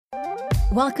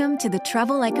Welcome to the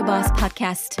Travel Like a Boss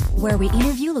podcast, where we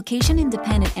interview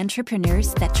location-independent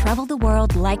entrepreneurs that travel the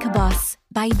world like a boss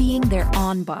by being their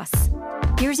own boss.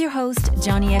 Here's your host,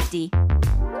 Johnny FD.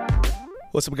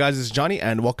 What's up, guys? This is Johnny,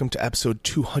 and welcome to episode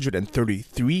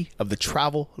 233 of the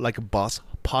Travel Like a Boss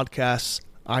podcast.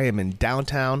 I am in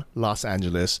downtown Los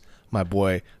Angeles. My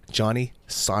boy, Johnny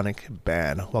Sonic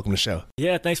Ban. Welcome to the show.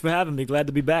 Yeah, thanks for having me. Glad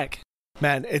to be back.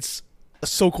 Man, it's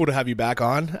so cool to have you back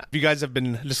on. If you guys have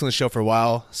been listening to the show for a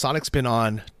while, Sonic's been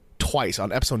on twice,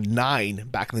 on episode 9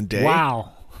 back in the day.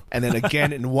 Wow. And then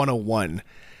again in 101.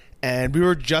 And we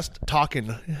were just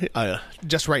talking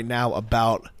just right now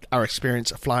about our experience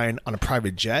flying on a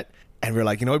private jet. And we're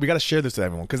like, you know what, we got to share this with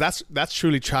everyone, because that's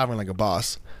truly traveling like a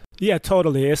boss. Yeah,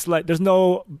 totally. It's like there's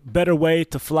no better way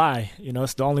to fly. You know,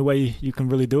 it's the only way you can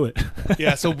really do it.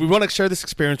 Yeah, so we want to share this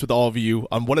experience with all of you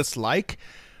on what it's like,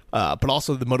 but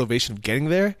also the motivation of getting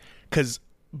there. Because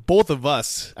both of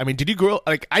us, I mean, did you grow up,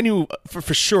 like, I knew for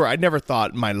sure, I never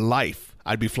thought in my life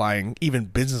I'd be flying even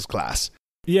business class.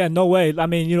 Yeah, no way. I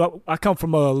mean, you know, I come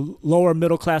from a lower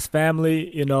middle class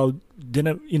family,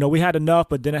 we had enough,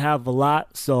 but didn't have a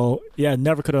lot. So yeah,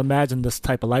 never could have imagined this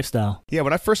type of lifestyle. Yeah,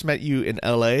 when I first met you in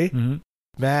LA,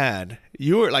 man,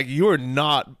 you were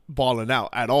not balling out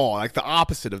at all. Like the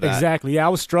opposite of that. Exactly. Yeah, I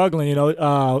was struggling,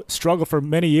 struggled for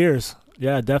many years.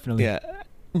 Yeah, definitely. Yeah.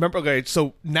 Remember, okay,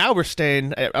 so now we're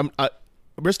staying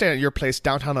at your place,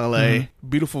 downtown LA,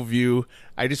 beautiful view.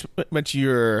 I just went to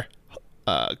your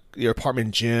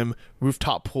apartment gym,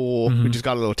 rooftop pool. We just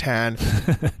got a little tan.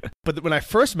 But when I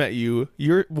first met you,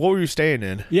 what were you staying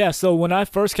in? Yeah, so when I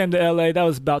first came to LA, that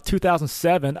was about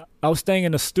 2007. I was staying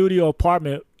in a studio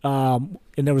apartment, and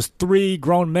there was 3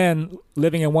 grown men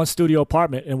living in one studio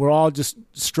apartment, and we're all just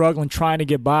struggling, trying to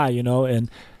get by, and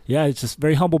yeah, it's just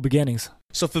very humble beginnings.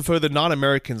 So for the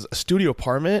non-Americans, a studio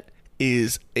apartment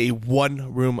is a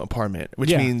 1-room apartment,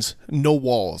 which means no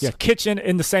walls. Yeah, kitchen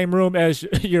in the same room as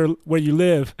where you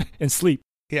live and sleep.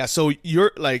 Yeah, so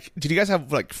you're like, did you guys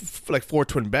have like 4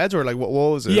 twin beds, or like what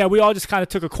was it? Yeah, we all just kind of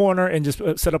took a corner and just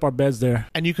set up our beds there.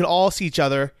 And you could all see each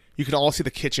other. You could all see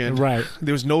the kitchen. Right.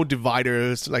 There was no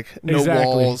dividers, like no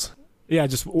walls. Yeah,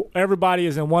 just everybody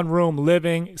is in one room,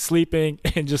 living, sleeping,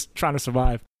 and just trying to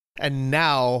survive. And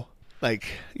now, like,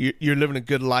 you're living a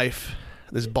good life.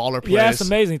 This baller place. Yeah, it's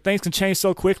amazing. Things can change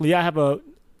so quickly. I have a,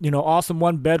 awesome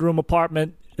 1-bedroom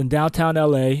apartment in downtown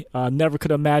LA. Never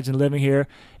could imagine living here.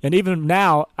 And even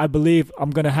now, I believe I'm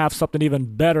going to have something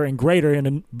even better and greater in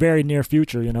the very near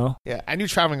future, Yeah, and you're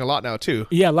traveling a lot now, too.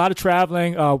 Yeah, a lot of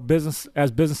traveling,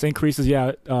 as business increases,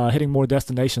 hitting more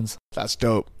destinations. That's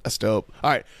dope. All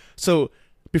right, so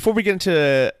before we get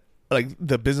into like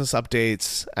the business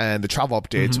updates and the travel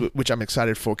updates, which I'm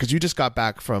excited for, because you just got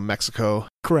back from Mexico.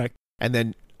 Correct. And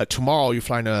then tomorrow you're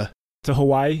flying to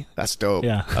Hawaii. That's dope.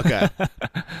 Yeah. Okay.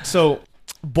 So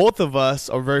both of us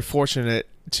are very fortunate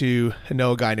to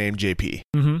know a guy named JP.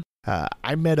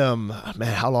 I met him,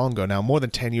 man, how long ago now? More than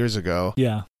 10 years ago.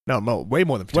 Yeah. No, way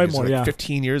more than 10 years ago.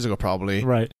 15 years ago, probably.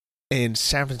 Right. In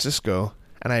San Francisco.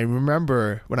 And I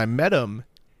remember when I met him,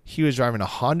 he was driving a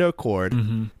Honda Accord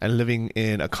and living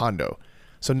in a condo.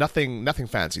 So nothing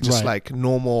fancy, just like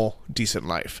normal, decent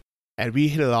life. And we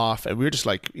hit it off, and we were just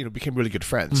like, became really good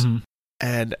friends.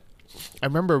 And I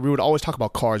remember we would always talk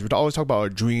about cars. We'd always talk about our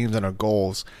dreams and our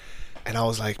goals. And I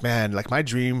was like, man, like my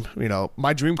dream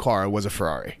car was a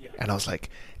Ferrari. Yeah. And I was like,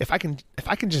 if I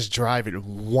can just drive it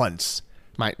once,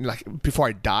 before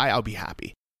I die, I'll be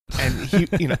happy. And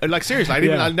he, like seriously,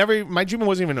 my dream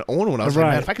wasn't even to own one. I was like,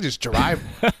 man, if I could just drive.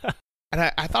 And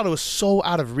I thought it was so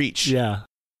out of reach. Yeah.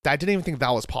 That I didn't even think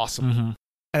that was possible.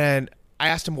 And I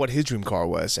asked him what his dream car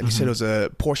was, and he said it was a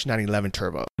Porsche 911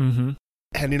 Turbo. And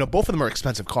both of them are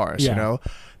expensive cars.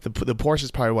 The Porsche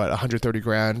is probably what, 130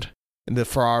 grand, and the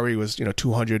Ferrari was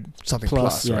 200 something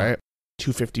plus, right?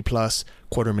 250 plus,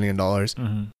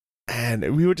 $250,000.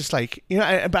 And we were just like,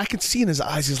 but I could see in his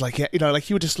eyes, he's like, like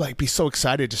he would just like be so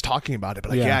excited just talking about it.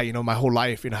 But like, my whole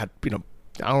life, had, I don't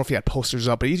know if he had posters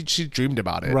up, but he dreamed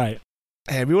about it. Right.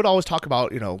 And we would always talk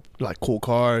about, like cool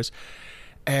cars.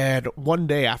 And one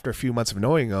day, after a few months of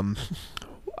knowing him,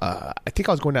 I think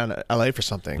I was going down to LA for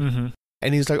something.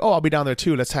 And he's like, oh, I'll be down there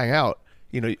too. Let's hang out.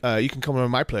 You can come over to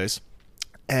my place.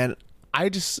 And I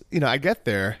just, I get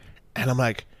there and I'm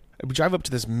like, we drive up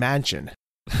to this mansion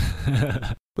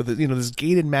with, this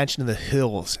gated mansion in the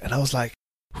hills. And I was like,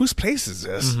 whose place is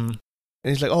this? And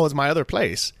he's like, oh, it's my other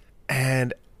place.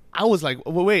 And I was like,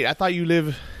 well, wait, I thought you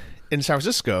live in San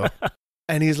Francisco.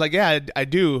 And he's like, yeah, I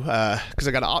do, because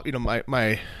I got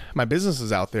my business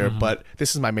is out there, but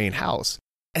this is my main house.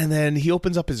 And then he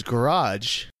opens up his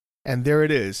garage, and there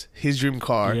it is, his dream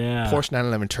car, Porsche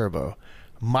 911 Turbo.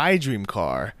 my dream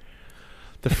car,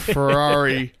 the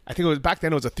Ferrari. I think it was back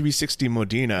then. It was a 360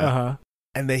 Modena,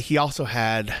 and then he also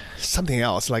had something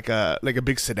else, like a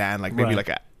big sedan, like maybe like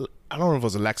a, I don't know if it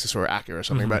was a Lexus or Acura or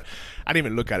something, but I didn't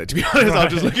even look at it, to be honest. I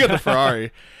was just looking at the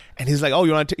Ferrari, and he's like, "Oh,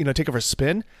 you want to take it for a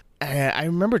spin?" And I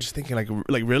remember just thinking, like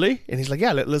really? And he's like,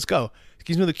 "Yeah, let's go." He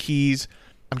gives me the keys.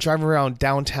 I'm driving around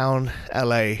downtown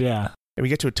LA. Yeah. And we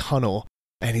get to a tunnel,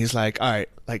 and he's like, "All right,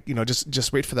 like,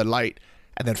 just wait for the light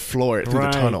and then floor it through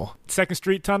the tunnel." 2nd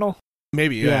Street tunnel?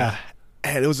 Maybe, yeah.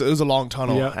 And it was a long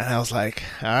tunnel, and I was like,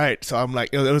 "All right." So I'm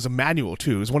like, it was a manual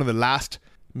too. It was one of the last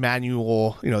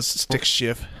manual, stick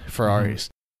shift Ferraris.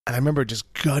 And I remember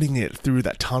just gutting it through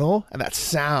that tunnel and that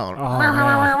sound. Oh,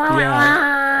 man.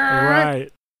 Yeah.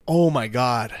 Right. Oh my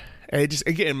God. And it just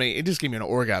gave me an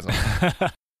orgasm.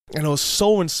 And it was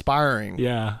so inspiring.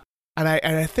 Yeah. And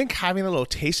I think having a little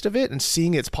taste of it and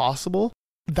seeing it's possible,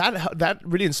 that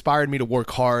really inspired me to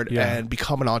work hard and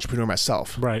become an entrepreneur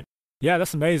myself. Right. Yeah,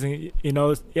 that's amazing.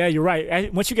 Yeah, you're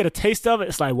right. Once you get a taste of it,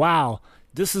 it's like, wow,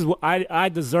 this is what I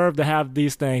deserve to have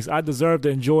these things. I deserve to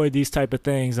enjoy these type of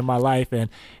things in my life, and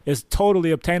it's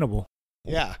totally obtainable.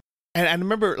 Yeah. And I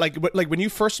remember like when you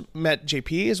first met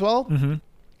JP as well,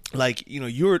 like, you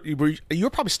were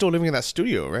probably still living in that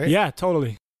studio, right? Yeah,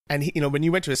 totally. And he, when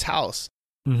you went to his house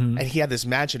and he had this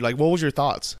mansion, like, what was your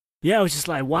thoughts? Yeah, it was just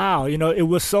like, wow, it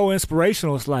was so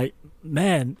inspirational. It's like,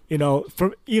 man, you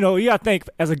gotta think,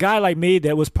 as a guy like me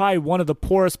that was probably one of the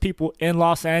poorest people in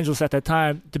Los Angeles at that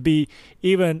time, to be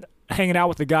even hanging out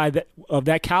with a guy of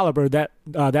that caliber, that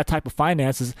type of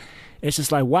finances, it's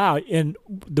just like, wow. And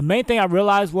the main thing I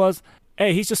realized was,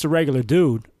 hey, he's just a regular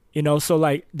dude, so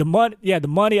like the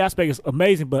money aspect is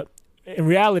amazing, but in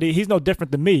reality, he's no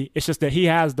different than me. It's just that he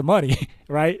has the money,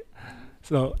 right?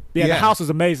 So the house was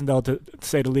amazing, though, to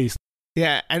say the least.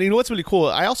 Yeah, and what's really cool,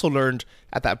 I also learned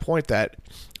at that point that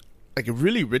like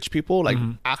really rich people, like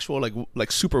actual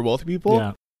like super wealthy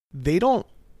people, they don't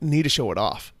need to show it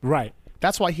off. Right.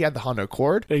 That's why he had the Honda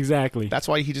Accord. Exactly. That's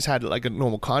why he just had like a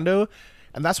normal condo,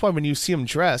 and that's why when you see him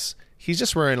dress, he's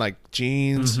just wearing like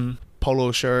jeans,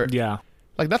 polo shirt,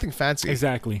 like nothing fancy.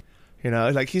 Exactly.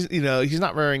 Like he's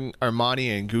not wearing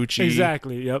Armani and Gucci.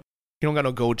 Exactly. Yep. He don't got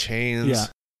no gold chains. Yeah.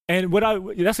 And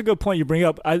that's a good point you bring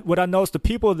up. What I noticed, the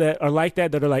people that are like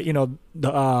that are like,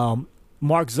 the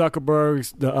Mark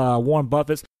Zuckerbergs, the Warren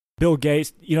Buffetts, Bill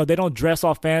Gates, they don't dress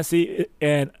all fancy.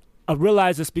 And I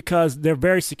realize it's because they're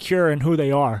very secure in who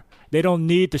they are. They don't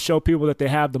need to show people that they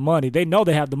have the money. They know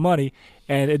they have the money,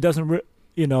 and it doesn't,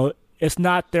 it's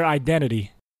not their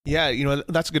identity. Yeah,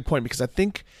 that's a good point, because I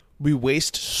think we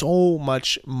waste so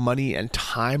much money and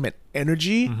time and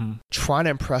energy trying to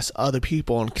impress other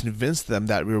people and convince them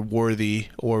that we're worthy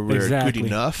or we're good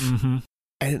enough.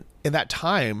 And in that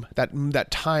time,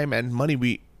 that time and money,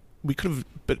 we could have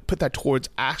put that towards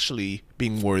actually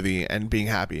being worthy and being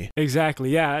happy.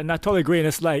 Exactly. Yeah. And I totally agree. And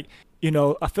it's like,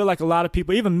 I feel like a lot of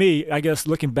people, even me, I guess,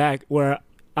 looking back, where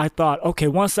I thought, okay,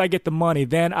 once I get the money,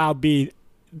 then I'll be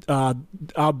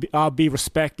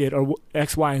respected, or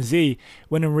X, Y, and Z.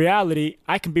 When in reality,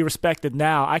 I can be respected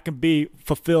now. I can be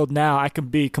fulfilled now. I can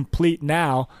be complete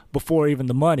now before even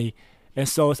the money. And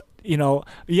so, it's,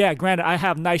 granted, I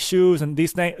have nice shoes and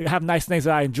these things, I have nice things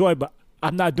that I enjoy, but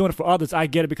I'm not doing it for others. I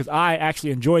get it because I actually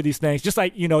enjoy these things. Just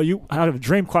like, you have a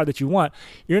dream car that you want.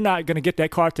 You're not going to get that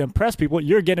car to impress people.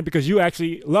 You're getting it because you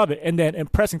actually love it. And then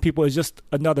impressing people is just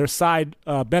another side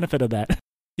benefit of that.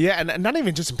 Yeah, and not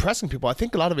even just impressing people. I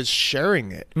think a lot of it is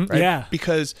sharing it, right? Yeah.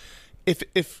 Because if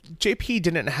JP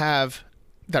didn't have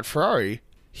that Ferrari,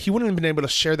 he wouldn't have been able to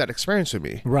share that experience with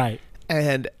me. Right.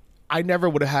 And I never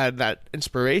would have had that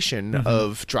inspiration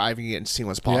of driving it and seeing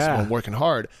what's possible and working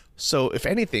hard. So if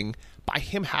anything, by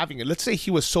him having it, let's say he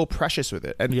was so precious with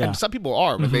it, and some people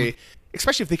are, when they,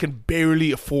 especially if they can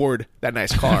barely afford that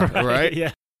nice car, right?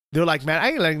 Yeah. They're like, man,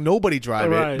 I ain't letting nobody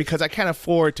drive it because I can't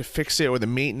afford to fix it, or the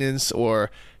maintenance,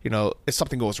 or, if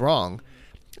something goes wrong.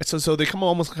 So they come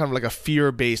almost kind of like a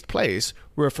fear-based place,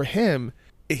 where for him,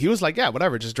 he was like, yeah,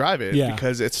 whatever, just drive it,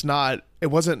 because it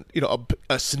wasn't,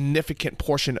 a significant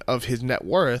portion of his net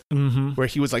worth where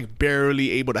he was like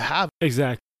barely able to have.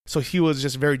 Exactly. So he was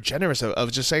just very generous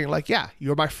of just saying like, yeah,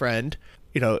 you're my friend.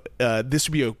 This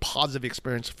would be a positive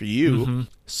experience for you.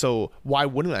 So why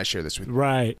wouldn't I share this with you?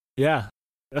 Right. Yeah.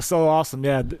 That's so awesome.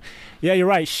 Yeah. Yeah, you're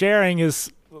right. Sharing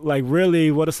is like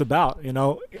really what it's about,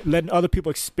 letting other people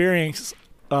experience,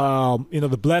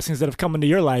 the blessings that have come into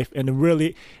your life, and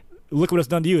really look what it's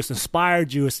done to you. It's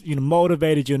inspired you. It's,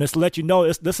 motivated you, and it's let you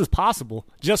know this is possible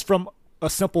just from a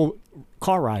simple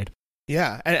car ride.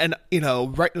 Yeah. And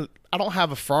right, I don't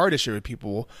have a Ferrari to share with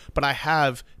people, but I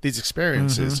have these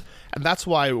experiences. And that's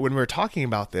why when we're talking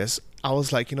about this, I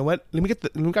was like, you know what? Let me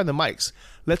grab the mics.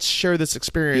 Let's share this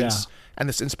experience and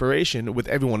this inspiration with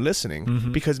everyone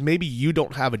listening, because maybe you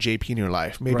don't have a JP in your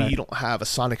life. Maybe you don't have a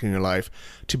Sonic in your life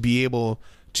to be able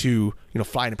to,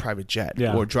 fly in a private jet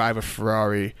or drive a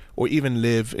Ferrari or even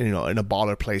live, in a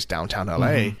baller place downtown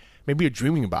LA. Maybe you're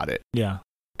dreaming about it. Yeah.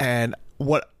 And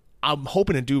what I'm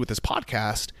hoping to do with this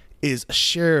podcast is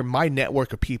share my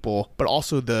network of people, but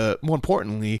also more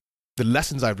importantly, the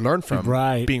lessons I've learned from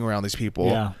being around these people.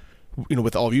 Yeah.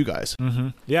 With all of you guys.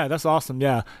 Yeah, that's awesome.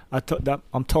 Yeah,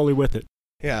 I'm totally with it.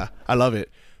 Yeah, I love it.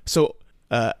 So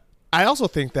I also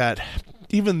think that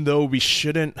even though we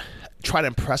shouldn't try to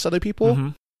impress other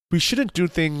people, we shouldn't do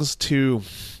things to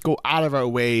go out of our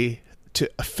way to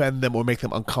offend them or make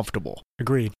them uncomfortable.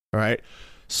 Agreed. All right.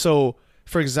 So,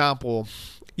 for example,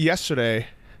 yesterday,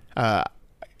 I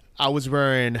was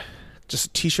wearing just a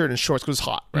t-shirt and shorts because it was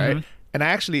hot, right? And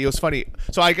it was funny.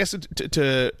 So I guess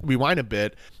to rewind a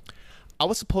bit, I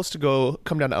was supposed to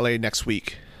come down to LA next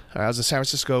week. I was in San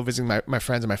Francisco visiting my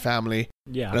friends and my family.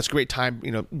 Yeah. And it's a great time,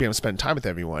 being able to spend time with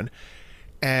everyone.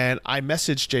 And I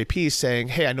messaged JP saying,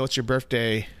 hey, I know it's your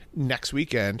birthday next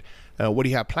weekend. What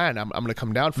do you have planned? I'm going to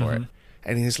come down for it.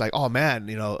 And he's like, oh man,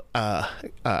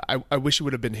 I wish you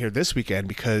would have been here this weekend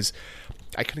because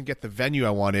I couldn't get the venue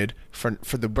I wanted for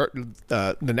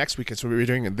the next weekend. So we were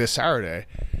doing it this Saturday.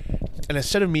 And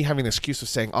instead of me having the excuse of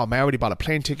saying, oh man, I already bought a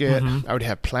plane ticket. I already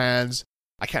have plans.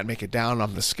 I can't make it down. I'm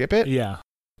going to skip it. Yeah.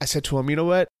 I said to him, you know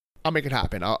what? I'll make it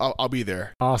happen. I'll be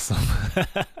there. Awesome.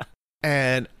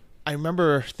 And I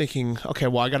remember thinking, okay,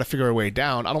 well, I got to figure a way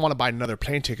down. I don't want to buy another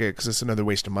plane ticket because it's another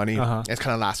waste of money. It's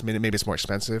kind of last minute. Maybe it's more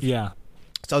expensive. Yeah.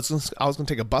 So I was going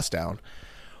to take a bus down.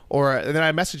 And then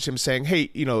I messaged him saying, hey,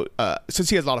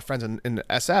 since he has a lot of friends in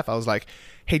SF, I was like,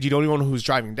 hey, do you know anyone who's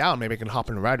driving down? Maybe I can hop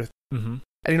in and ride with him.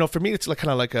 And, for me, it's like kind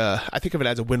of like I think of it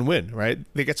as a win-win, right?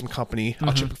 They get some company.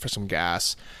 I'll chip for some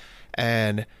gas.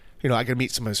 And, I can meet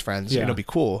some of his friends. It'll be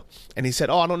cool. And he said,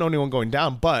 oh, I don't know anyone going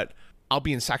down, but I'll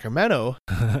be in Sacramento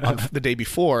on the day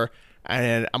before,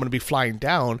 and I'm going to be flying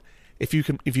down. If you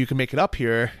can make it up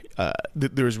here,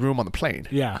 there's room on the plane.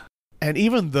 Yeah. And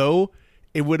even though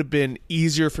it would have been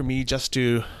easier for me just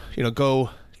to,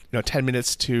 go, 10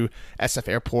 minutes to SF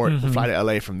Airport and fly to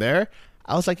LA from there,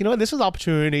 I was like, this is an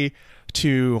opportunity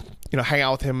to, hang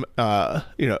out with him, a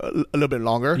little bit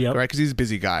longer, right? Because he's a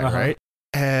busy guy, right?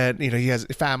 And, he has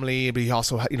a family, but he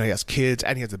also, he has kids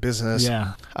and he has a business.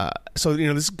 Yeah. So,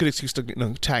 this is a good excuse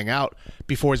to hang out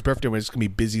before his birthday when it's going to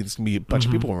be busy. There's going to be a bunch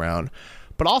of people around.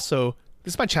 But also,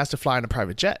 this is my chance to fly in a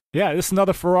private jet. Yeah, this is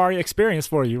another Ferrari experience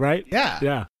for you, right? Yeah.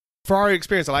 Yeah. Ferrari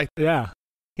experience, I like that. Yeah.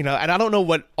 And I don't know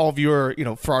what all of your,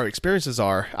 Ferrari experiences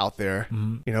are out there.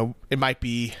 It might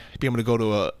be able to go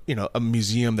to a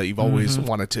museum that you've always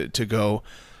wanted to go,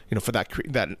 for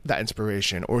that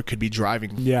inspiration, or it could be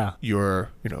driving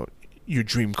your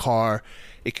dream car.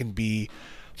 It can be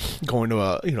going to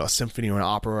a symphony or an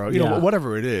opera,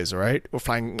 whatever it is, right? Or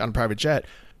flying on a private jet.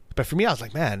 But for me, I was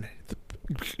like, man,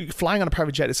 flying on a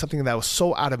private jet is something that was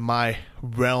so out of my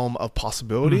realm of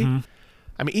possibility.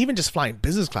 I mean, even just flying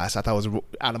business class, I thought was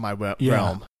out of my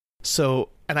realm. So,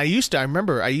 and I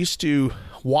remember I used to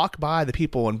walk by the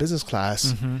people in business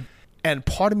class, and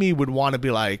part of me would want to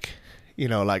be like,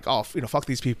 fuck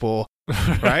these people,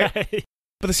 right?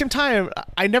 But at the same time,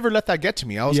 I never let that get to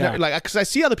me. I was never, because I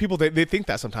see other people, they think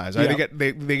that sometimes, right?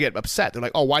 They get upset. They're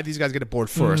like, oh, why these guys get aboard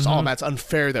first? Oh, man, it's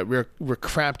unfair that we're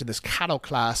cramped in this cattle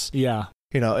class. Yeah.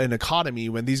 An economy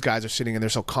when these guys are sitting and they're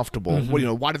so comfortable.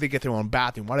 Why do they get their own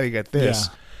bathroom? Why do they get this?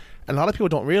 Yeah. And a lot of people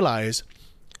don't realize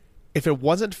if it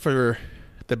wasn't for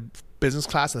the business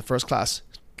class and the first class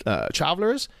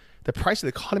travelers, the price of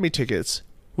the economy tickets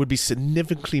would be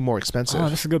significantly more expensive. Oh,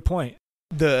 that's a good point.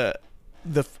 The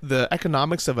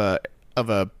economics of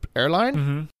a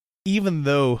airline, even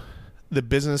though the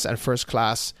business and first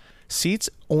class seats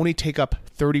only take up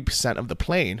 30% of the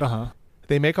plane,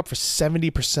 they make up for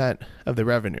 70% of the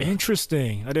revenue.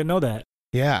 Interesting. I didn't know that.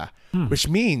 Yeah. Which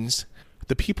means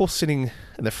the people sitting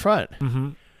in the front,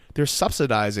 they're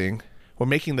subsidizing or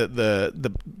making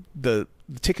the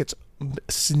tickets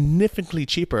significantly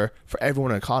cheaper for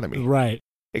everyone in economy. Right.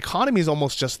 Economy is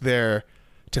almost just there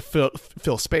to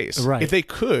fill space. Right. If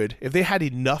they had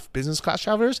enough business class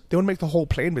travelers, they would make the whole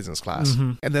plane business class,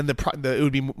 and then it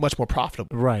would be much more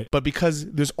profitable. Right. But because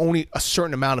there's only a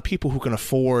certain amount of people who can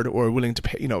afford or are willing to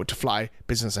pay, to fly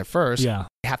business at first,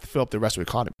 they have to fill up the rest of the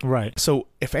economy. Right. So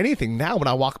if anything, now when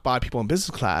I walk by people in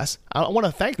business class, I want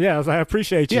to thank them. Yeah, I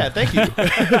appreciate you. Yeah, thank you.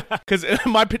 Because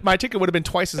my ticket would have been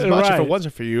twice as much if it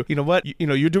wasn't for you. You know what?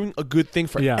 You're doing a good thing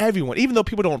for everyone, even though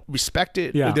people don't respect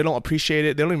it, they don't appreciate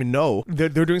it, they don't even know.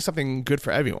 They're doing something good for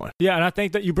everyone. Yeah, and I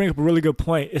think that you bring up a really good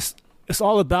point. it's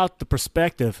all about the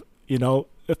perspective. You know,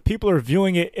 if people are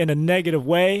viewing it in a negative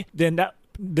way, then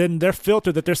their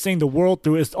filter that they're seeing the world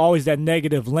through is always that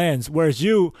negative lens. Whereas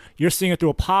you're seeing it through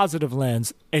a positive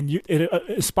lens, and it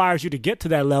inspires you to get to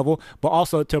that level, but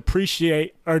also to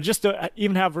appreciate or just to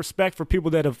even have respect for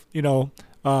people that have, you know,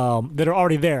 that are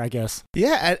already there, I guess.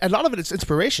 Yeah, and a lot of it is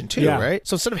inspiration too, Yeah. right?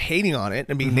 So instead of hating on it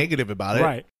and being negative about it,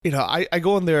 Right. you know, I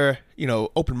go in there, you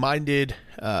know, open-minded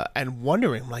and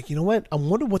wondering, like, you know what? I'm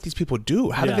wondering what these people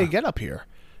do. How did Yeah. they get up here?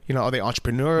 You know, are they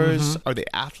entrepreneurs? Are they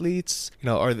athletes? You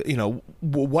know, are they, you know,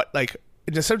 what, like,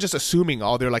 instead of just assuming,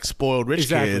 oh, they're like spoiled rich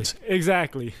kids.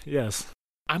 Exactly. Yes.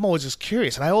 I'm always just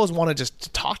curious, and I always want to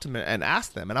just talk to them and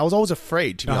ask them. And I was always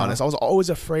afraid, to be honest. I was always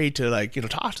afraid to, like, you know,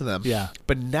 talk to them. Yeah.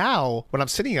 But now, when I'm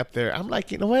sitting up there, I'm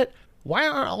like, you know what? Why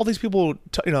aren't all these people,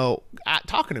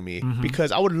 talking to me?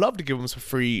 Because I would love to give them some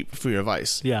free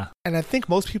advice. Yeah. And I think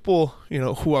most people, you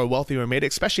know, who are wealthy or made,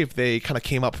 especially if they kind of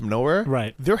came up from nowhere,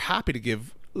 Right. they're happy to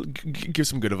give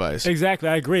some good advice. Exactly.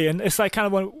 I agree. And it's like kind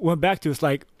of what went back to, it's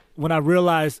like when I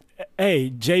realized, hey,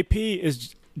 JP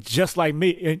is just like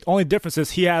me. And only difference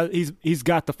is he's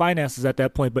got the finances at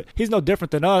that point, but he's no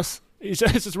different than us. He's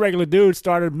just a regular dude,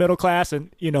 started middle class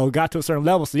and, you know, got to a certain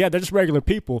level. So, yeah, they're just regular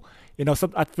people. You know,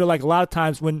 I feel like a lot of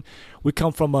times when we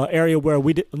come from an area where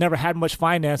we never had much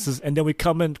finances and then we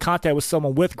come in contact with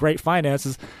someone with great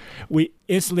finances, we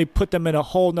instantly put them in a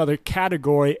whole nother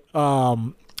category,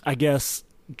 I guess,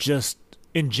 just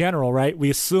in general, right? We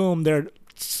assume they're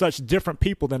such different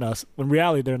people than us when in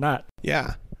reality they're not.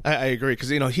 Yeah. I agree,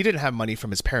 because, you know, he didn't have money from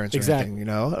his parents or Exactly. anything, you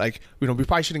know? Like, you know, we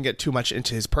probably shouldn't get too much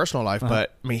into his personal life,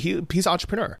 but, I mean, he's an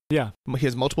entrepreneur. Yeah. He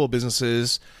has multiple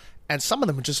businesses, and some of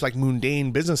them are just, like,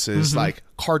 mundane businesses, like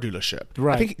car dealership.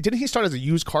 Right. I think, didn't he start as a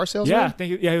used car salesman? Yeah, I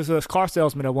think he was a car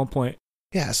salesman at one point.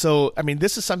 Yeah, so, I mean,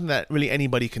 this is something that really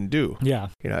anybody can do. Yeah.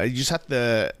 You know, you just have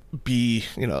to be,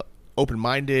 you know,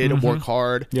 open-minded, work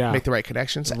hard, Yeah. make the right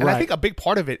connections. And I Right. think a big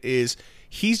part of it is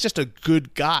he's just a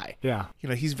good guy. Yeah. You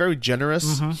know, he's very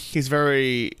generous. He's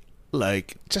very,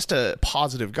 like, just a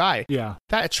positive guy. Yeah.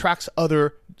 That attracts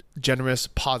other generous,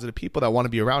 positive people that want to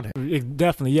be around him.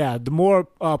 Definitely, yeah. The more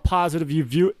positive you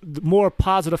view, the more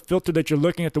positive filter that you're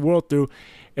looking at the world through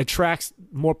attracts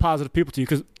more positive people to you,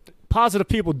 because positive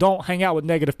people don't hang out with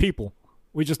negative people.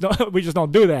 We just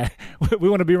don't do that. We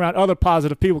want to be around other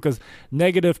positive people, because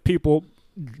negative people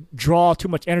draw too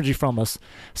much energy from us.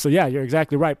 So yeah, you're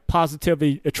exactly right.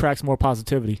 Positivity attracts more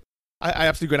positivity. I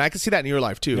absolutely agree. And I can see that in your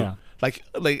life too. Yeah. Like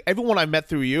everyone I met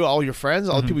through you, all your friends,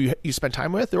 all the people you spend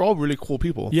time with, they're all really cool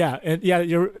people. Yeah, and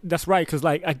yeah, that's right. Because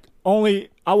like I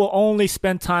will only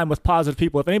spend time with positive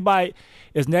people. If anybody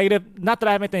is negative, not that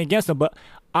I have anything against them, but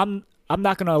I'm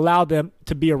not going to allow them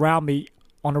to be around me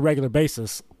on a regular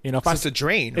basis. You know, if It's a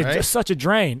drain, right? It's just such a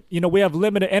drain. You know, we have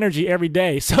limited energy every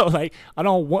day, so like I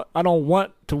don't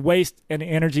want to waste any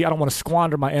energy. I don't want to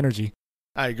squander my energy.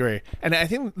 I agree. And I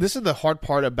think this is the hard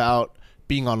part about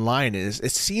being online is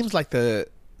it seems like the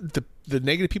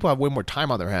negative people have way more time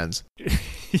on their hands.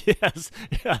 Yes,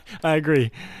 yeah, I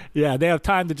agree. Yeah, they have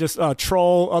time to just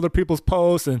troll other people's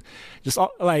posts and just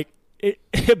like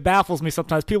it baffles me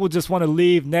sometimes. People just want to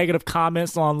leave negative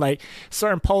comments on like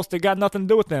certain posts that got nothing to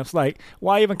do with them. It's like,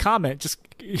 why even comment? Just,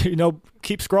 you know,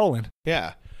 keep scrolling.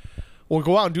 Yeah. Or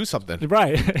go out and do something.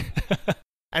 Right.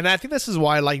 And I think this is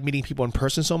why I like meeting people in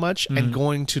person so much and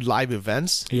going to live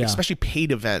events, especially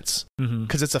paid events,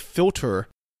 because it's a filter.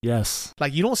 Yes.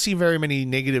 Like, you don't see very many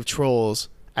negative trolls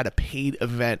at a paid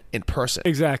event in person.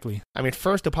 Exactly. I mean,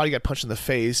 first, they'll probably get punched in the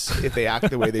face if they act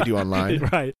the way they do online.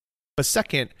 Right. But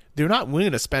second, they're not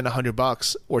willing to spend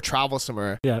 $100 or travel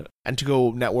somewhere and to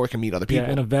go network and meet other people.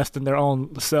 Yeah, and invest in their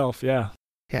own self. Yeah.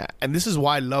 Yeah. And this is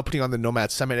why I love putting on the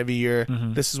Nomad Summit every year.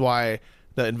 This is why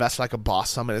the Invest Like a Boss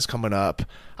Summit is coming up.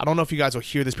 I don't know if you guys will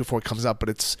hear this before it comes up, but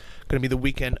it's going to be the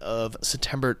weekend of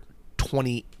September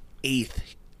 28th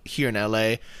here in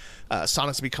LA.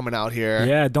 Sonic's will be coming out here.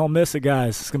 Yeah, don't miss it,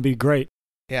 guys. It's going to be great.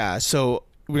 Yeah, so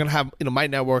we're going to have, my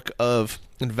network of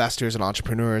investors and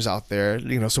entrepreneurs out there,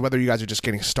 so whether you guys are just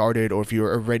getting started or if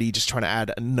you're already just trying to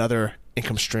add another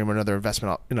income stream or another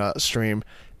investment stream,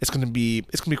 it's going to be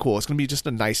cool. It's going to be just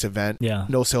a nice event. Yeah.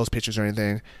 No sales pitches or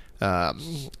anything.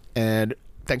 And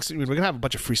thanks, we're going to have a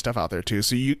bunch of free stuff out there too.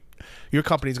 So your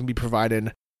company's going to be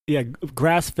providing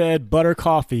grass-fed butter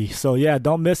coffee. So yeah,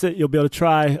 don't miss it. You'll be able to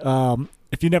try.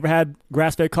 If you never had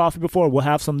grass-fed coffee before, we'll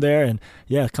have some there. And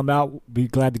yeah, come out. Be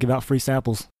glad to give out free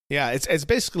samples. Yeah, it's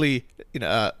basically,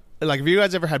 like if you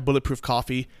guys ever had Bulletproof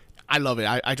coffee, I love it.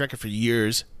 I drank it for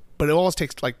years, but it always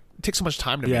takes so much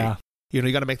time to make.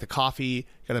 You got to make the coffee,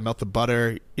 you got to melt the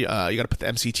butter, you got to put the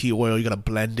MCT oil, you got to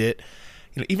blend it.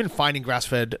 Even finding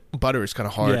grass-fed butter is kind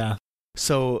of hard. Yeah.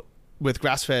 So with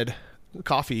grass-fed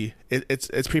coffee, it's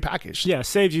prepackaged. Yeah, it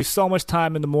saves you so much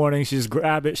time in the mornings. You just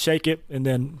grab it, shake it, and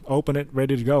then open it,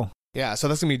 ready to go. Yeah, so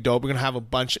that's gonna be dope. We're gonna have a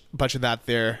bunch of that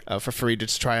there for free to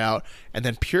just try out. And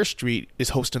then Pure Street is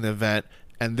hosting the event,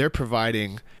 and they're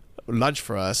providing lunch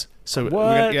for us. So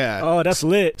what? Oh, that's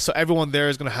lit. So everyone there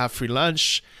is gonna have free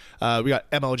lunch. We got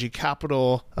MLG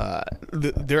Capital. I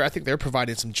think they're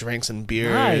providing some drinks and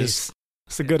beers. Nice.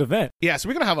 It's a good event. Yeah, so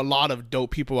we're gonna have a lot of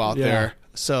dope people out there.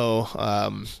 So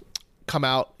come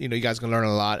out. You guys are gonna learn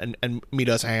a lot and meet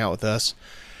us, hang out with us.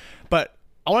 But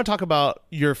I want to talk about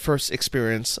your first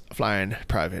experience flying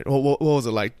private. What was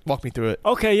it like? Walk me through it.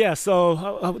 Okay, yeah.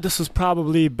 So this was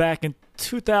probably back in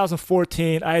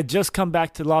 2014. I had just come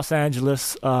back to Los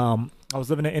Angeles. I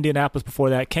was living in Indianapolis before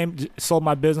that. Sold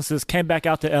my businesses, came back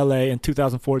out to LA in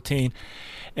 2014.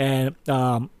 And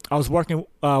I was working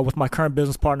with my current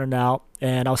business partner now,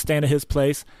 and I was staying at his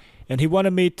place. And he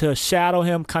wanted me to shadow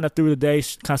him kind of through the day,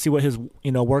 kind of see what his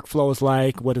workflow is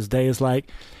like, what his day is like.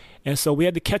 And so we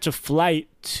had to catch a flight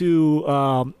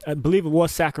to, I believe it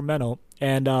was Sacramento.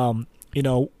 And,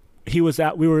 we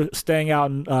were staying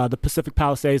out in the Pacific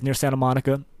Palisades near Santa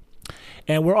Monica.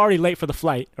 And we're already late for the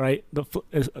flight, right? The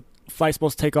flight's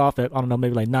supposed to take off at, I don't know,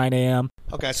 maybe like 9 a.m.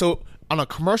 Okay, so on a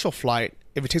commercial flight,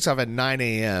 if it takes off at 9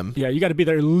 a.m. Yeah, you got to be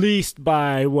there at least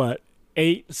by,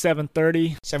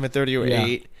 7:30? 7:30 or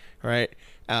 8, right?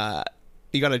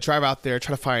 You got to drive out there,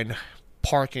 try to find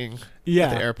parking at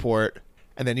the airport.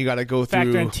 And then you got to go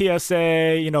through factor in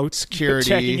TSA, security,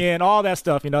 checking in, all that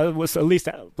stuff. It was at least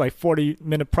like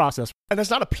 40-minute process. And that's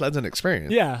not a pleasant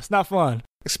experience. Yeah, it's not fun.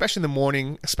 Especially in the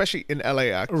morning, especially in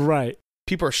LAX. Right.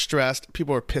 People are stressed.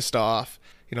 People are pissed off.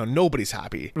 Nobody's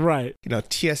happy. Right.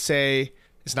 TSA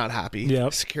is not happy.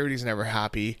 Yep. Security's never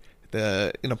happy.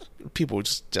 People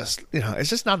just it's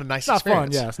just not a nice experience. It's not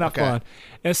fun. Yeah, it's not fun.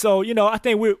 And so, I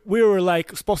think we were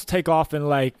like supposed to take off in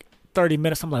like 30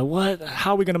 minutes. I'm like, what?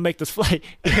 How are we going to make this flight?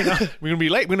 We're going to be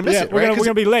late. We're going to miss it, right? We're going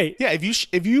to be late. Yeah,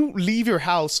 if you leave your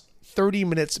house 30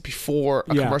 minutes before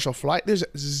a commercial flight, there's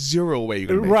zero way you're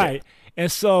going to make it. Right. And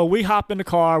so we hop in the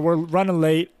car. We're running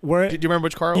late. Do you remember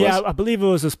which car it was? Yeah, I believe it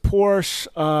was this Porsche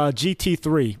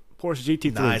GT3. Porsche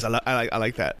GT3. Nice. I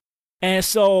like that. And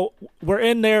so we're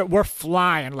in there, we're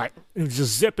flying, like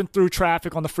just zipping through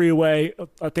traffic on the freeway.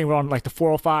 I think we're on like the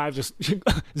 405, just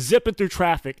zipping through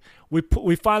traffic.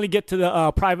 We finally get to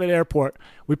the private airport.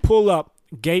 We pull up,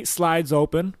 gate slides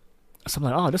open. So I'm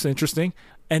like, oh, this is interesting.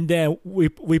 And then we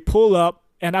pull up,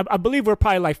 and I believe we're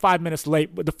probably like 5 minutes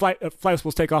late, but the flight was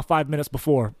supposed to take off 5 minutes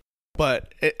before.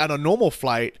 But on a normal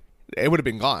flight, it would have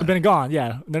been gone. It's been gone,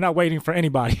 yeah. They're not waiting for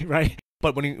anybody, right?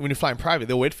 But when you're flying private,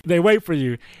 they'll wait for you. They wait for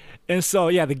you. And so,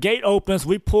 yeah, the gate opens,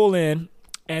 we pull in,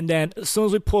 and then as soon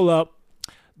as we pull up,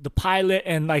 the pilot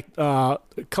and like a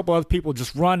couple other people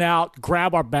just run out,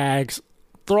 grab our bags,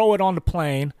 throw it on the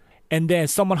plane, and then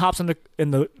someone hops in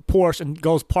the Porsche and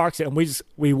goes parks it, and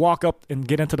we walk up and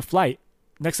get into the flight.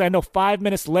 Next thing I know, 5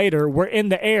 minutes later, we're in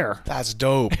the air. That's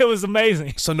dope. It was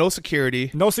amazing. So no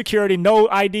security. No security, no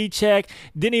ID check.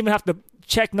 Didn't even have to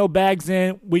check no bags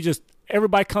in.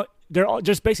 They're all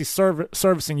just basically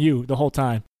servicing you the whole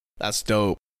time. That's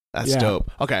dope. That's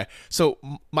dope. Okay, so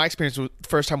my experience the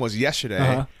first time was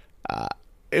yesterday. Uh-huh.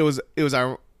 It was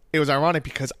ironic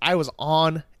because I was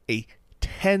on a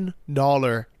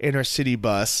 $10 inner city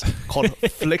bus called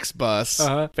Flixbus.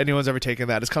 Uh-huh. If anyone's ever taken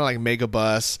that, it's kind of like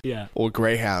Megabus or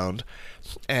Greyhound.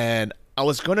 And I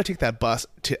was going to take that bus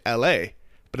to LA,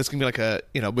 but it's gonna be like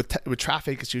with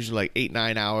traffic, it's usually like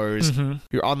 8-9 hours. Mm-hmm.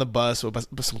 You're on the bus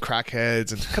with some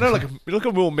crackheads and kind of like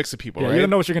a real mix of people, right? You don't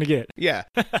know what you're gonna get. Yeah,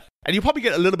 and you probably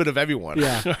get a little bit of everyone.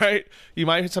 Yeah, right. You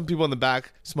might hit some people in the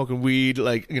back smoking weed,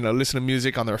 like listening to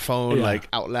music on their phone, like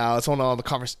out loud. Someone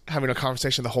on having a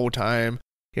conversation the whole time.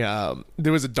 Yeah,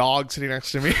 there was a dog sitting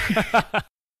next to me.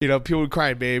 People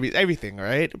crying babies, everything,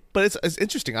 right? But it's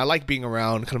interesting. I like being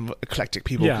around kind of eclectic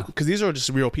people because these are just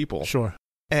real people. Sure.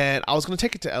 And I was going to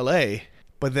take it to LA,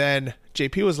 but then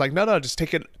JP was like, no, just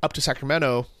take it up to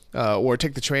Sacramento or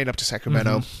take the train up to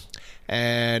Sacramento. Mm-hmm.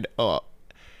 And,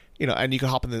 and you can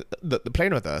hop in the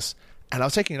plane with us. And I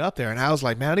was taking it up there and I was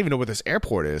like, man, I don't even know where this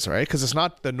airport is, right? Because it's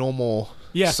not the normal.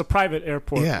 Yeah, it's a private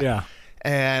airport. Yeah.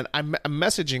 And I'm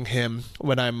messaging him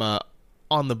when I'm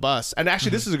on the bus. And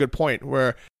actually, this is a good point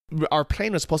where our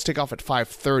plane was supposed to take off at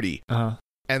 5:30. Uh-huh.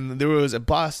 And there was a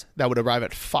bus that would arrive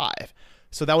at 5.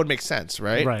 So that would make sense,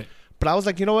 right? Right. But I was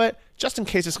like, you know what? Just in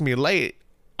case it's going to be late,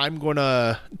 I'm going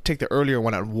to take the earlier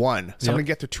one at 1. So I'm going to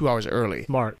get there 2 hours early.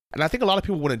 Smart. And I think a lot of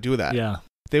people wouldn't do that. Yeah.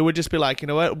 They would just be like, you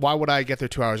know what? Why would I get there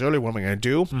 2 hours early? What am I going to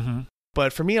do? Mm-hmm.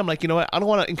 But for me, I'm like, you know what? I don't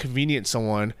want to inconvenience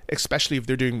someone, especially if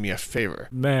they're doing me a favor.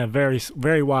 Man, very,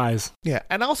 very wise. Yeah.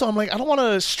 And also, I'm like, I don't want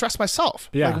to stress myself.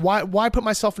 Yeah. Like, why put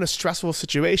myself in a stressful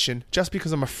situation just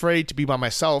because I'm afraid to be by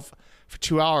myself for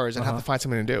 2 hours and have to find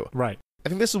something to do? Right. I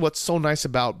think this is what's so nice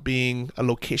about being a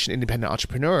location independent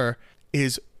entrepreneur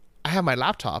is I have my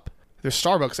laptop. There's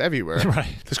Starbucks everywhere.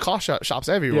 Right. There's coffee shops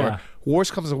everywhere. Yeah.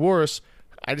 Worst comes to worst,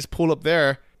 I just pull up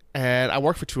there and I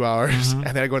work for 2 hours and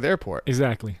then I go to the airport.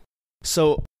 Exactly.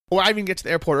 So, or I even get to the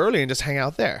airport early and just hang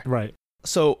out there. Right.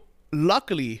 So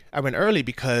luckily I went early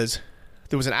because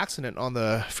there was an accident on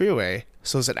the freeway.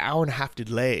 So it was an hour and a half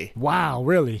delay. Wow,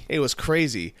 really? It was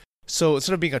crazy. So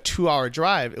instead of being a 2-hour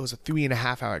drive, it was a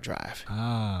 3.5-hour drive.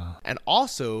 Ah. And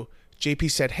also JP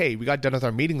said, hey, we got done with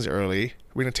our meetings early.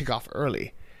 We're going to take off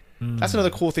early. That's another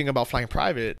cool thing about flying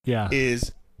private. Yeah.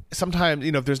 Is sometimes,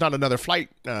 if there's not another flight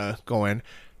going,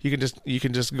 you can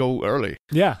just go early.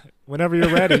 Yeah. Whenever you're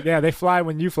ready. Yeah, they fly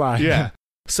when you fly. Yeah.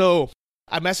 So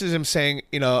I messaged him saying,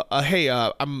 hey,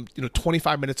 I'm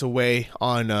 25 minutes away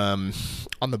on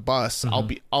the bus.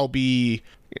 I'll be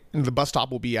the bus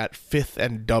stop will be at 5th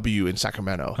and W in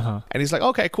Sacramento. And he's like,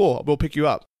 okay, cool. We'll pick you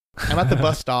up. I'm at the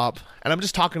bus stop and I'm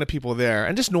just talking to people there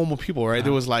and just normal people, right?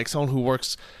 There was like someone who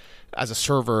works as a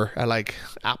server at like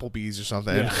Applebee's or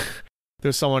something. Yeah.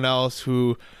 There's someone else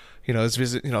who, is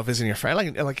visiting a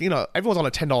friend. Like everyone's on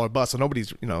a $10 bus, so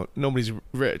nobody's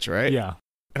rich, right? Yeah.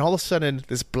 And all of a sudden,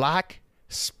 this black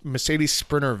Mercedes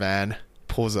Sprinter van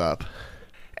pulls up,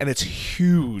 and it's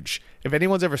huge. If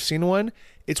anyone's ever seen one,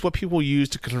 it's what people use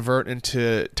to convert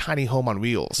into tiny home on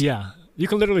wheels. Yeah. You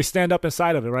can literally stand up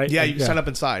inside of it, right? Yeah, you can stand up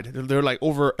inside. They're like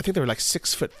over, I think they're like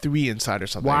 6'3" inside or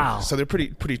something. Wow. So they're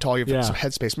pretty tall. You have some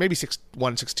headspace, maybe 6'1",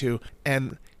 6'2".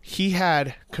 And he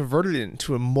had converted it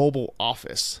into a mobile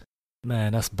office.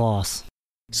 Man, that's boss.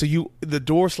 So the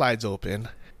door slides open,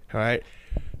 all right?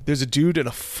 There's a dude in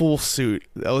a full suit.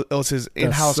 That was his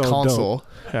in-house console,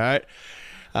 all right?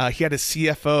 He had a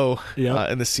CFO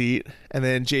in the seat. And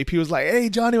then JP was like, hey,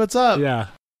 Johnny, what's up? Yeah.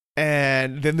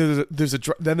 And then there's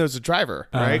a driver,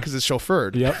 right? Because it's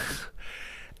chauffeured. Yep.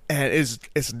 And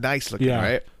it's nice looking,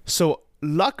 right? So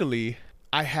luckily,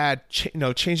 I had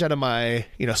changed out of my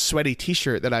sweaty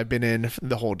T-shirt that I've been in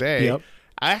the whole day. Yep.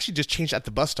 I actually just changed at the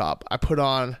bus stop. I put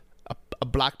on a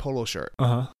black polo shirt.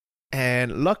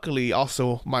 And luckily,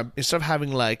 also instead of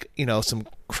having like some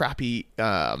crappy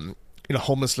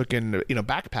homeless looking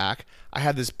backpack, I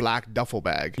had this black duffel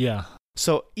bag. Yeah.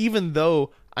 So even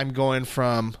though I'm going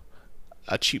from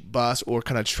a cheap bus or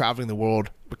kind of traveling the world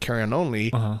with carry-on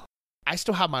only, I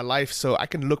still have my life so I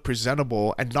can look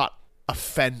presentable and not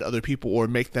offend other people or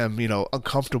make them,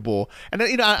 uncomfortable. And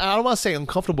then, I don't want to say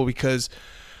uncomfortable because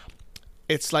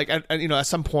it's like, at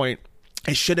some point,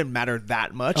 it shouldn't matter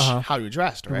that much how you're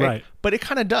dressed, right? Right. But it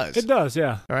kind of does. It does,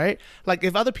 yeah. All right? Like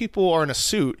if other people are in a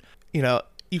suit,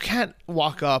 you can't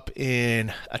walk up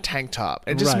in a tank top.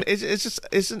 It just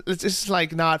it's just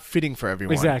like not fitting for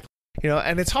everyone. Exactly.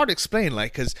 And it's hard to explain,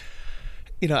 like, because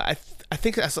I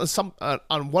think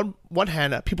on one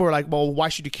hand, people are like, well, why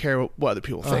should you care what other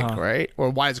people think, right? Or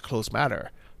why does clothes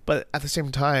matter? But at the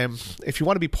same time, if you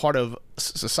want to be part of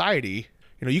society,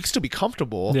 you can still be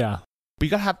comfortable. Yeah. But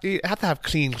you have to have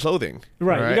clean clothing.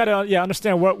 Right. You got to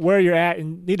understand where you're at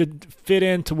and need to fit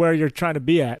into where you're trying to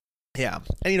be at. Yeah.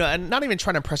 And and not even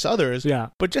trying to impress others. Yeah.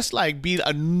 But just like be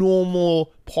a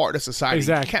normal part of society.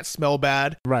 Exactly. You can't smell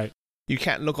bad. Right. You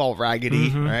can't look all raggedy,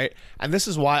 right? And this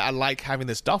is why I like having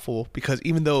this duffel, because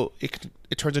even though it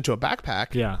turns into a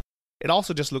backpack, it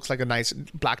also just looks like a nice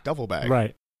black duffel bag.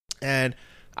 Right. And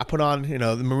I put on,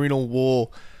 the merino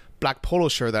wool black polo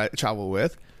shirt that I travel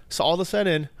with. So all of a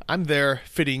sudden, I'm there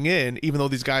fitting in, even though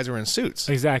these guys are in suits.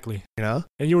 Exactly. And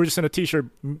you were just in a T-shirt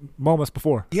moments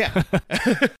before. Yeah.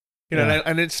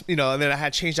 And it's, and then I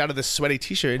had changed out of this sweaty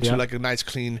T-shirt into like a nice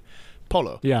clean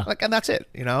polo. Yeah. And that's it,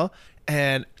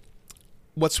 And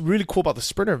what's really cool about the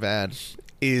Sprinter van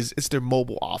is it's their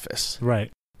mobile office.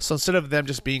 Right. So instead of them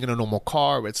just being in a normal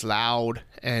car where it's loud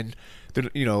and,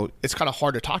 it's kind of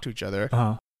hard to talk to each other,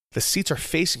 the seats are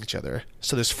facing each other.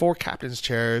 So there's 4 captain's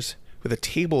chairs with a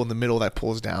table in the middle that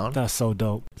pulls down. That's so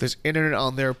dope. There's internet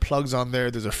on there, plugs on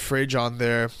there. There's a fridge on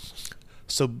there.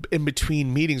 So in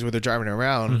between meetings where they're driving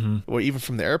around, or even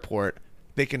from the airport,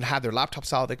 they can have their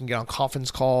laptops out. They can get on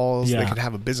conference calls. Yeah. They can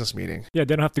have a business meeting. Yeah,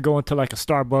 they don't have to go into like a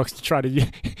Starbucks to try to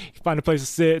find a place to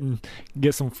sit and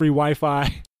get some free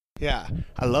Wi-Fi. Yeah,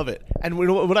 I love it. And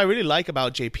what I really like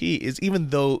about JP is even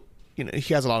though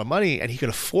he has a lot of money and he can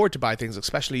afford to buy things,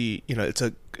 especially it's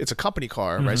a company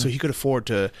car, right? So he could afford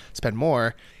to spend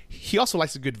more. He also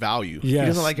likes a good value. Yes, he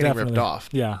doesn't like getting definitely. ripped off.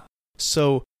 Yeah.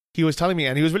 So he was telling me,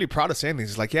 and he was really proud of saying things.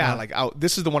 He's like, yeah, like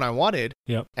this is the one I wanted.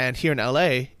 Yep. And here in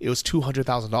LA, it was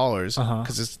 $200,000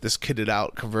 because it's this kitted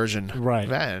out conversion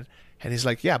van. And he's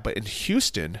like, yeah, but in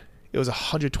Houston, it was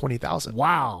 $120,000.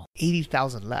 Wow.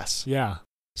 $80,000 less. Yeah.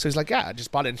 So he's like, yeah, I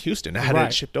just bought it in Houston. I had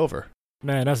it shipped over.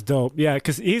 Man, that's dope. Yeah,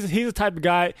 because he's the type of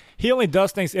guy, he only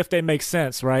does things if they make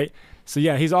sense, right? So,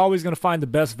 yeah, he's always going to find the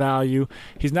best value.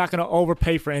 He's not going to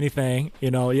overpay for anything,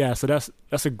 you know. Yeah, so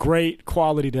that's a great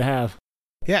quality to have.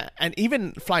 Yeah, and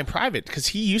even flying private, because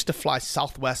he used to fly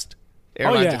Southwest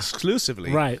Airlines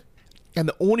exclusively. Right. And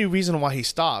the only reason why he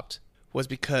stopped was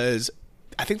because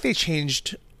I think they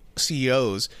changed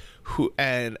CEOs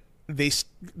and they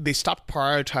stopped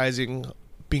prioritizing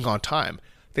being on time.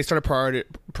 They started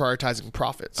prioritizing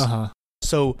profits.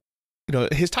 So, you know,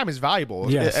 his time is valuable,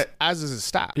 as is his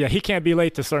staff. Yeah, he can't be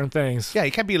late to certain things. Yeah,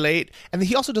 he can't be late. And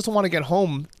he also doesn't want to get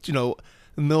home, you know,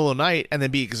 in the middle of the night and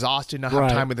then be exhausted, not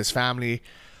have time with his family.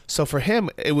 So for him,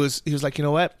 he was like, you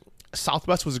know what?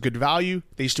 Southwest was a good value.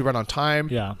 They used to run on time.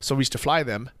 Yeah. So we used to fly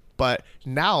them. But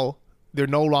now they're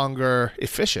no longer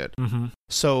efficient.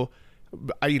 So,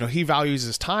 you know, he values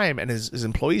his time and his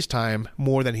employees' time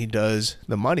more than he does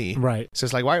the money. Right. So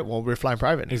it's like, all right, well, we're flying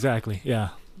private. Exactly. Yeah.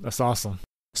 That's awesome.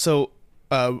 So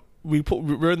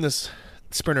we're in this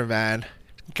Sprinter van,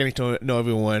 getting to know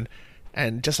everyone.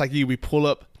 And just like you, we pull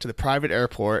up to the private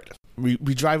airport. We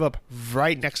drive up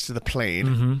right next to the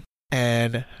plane.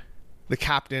 And the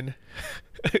captain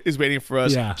is waiting for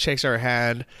us, shakes our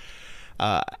hand.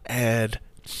 And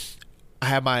I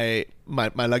have my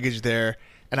luggage there.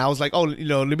 And I was like, oh, you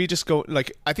know, let me just go.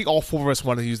 Like, I think all four of us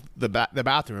want to use the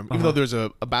bathroom, even though there's a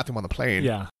bathroom on the plane.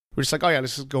 Yeah. We're just like, oh, yeah,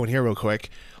 let's just go in here real quick.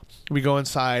 We go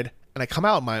inside, and I come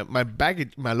out, my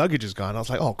luggage is gone. I was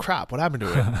like, oh, crap, what happened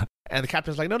to it? And the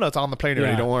captain's like, no, it's on the plane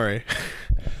already, don't worry.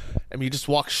 I mean, you just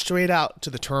walk straight out to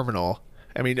the terminal.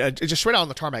 I mean, just straight out on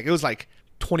the tarmac. It was like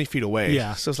 20 feet away.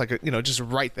 Yeah. So it's like, you know, just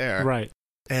right there. Right.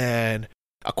 And,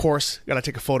 of course, got to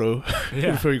take a photo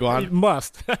before you go on. You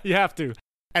must. You have to.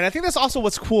 And I think that's also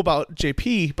what's cool about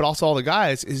JP, but also all the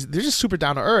guys, is they're just super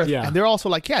down to earth. Yeah. And they're also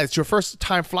like, yeah, it's your first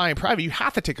time flying private. You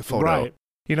have to take a photo. Right.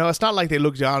 You know, it's not like they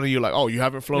look down on you like, oh, you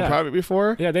haven't flown private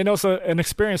before? Yeah, they know it's an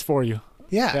experience for you.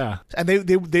 Yeah. Yeah. And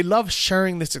they love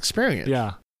sharing this experience.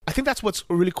 Yeah. I think that's what's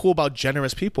really cool about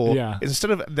generous people. Yeah. Is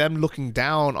instead of them looking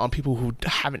down on people who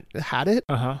haven't had it,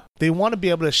 they want to be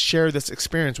able to share this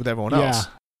experience with everyone else.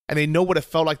 And they know what it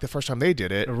felt like the first time they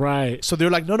did it. Right. So they're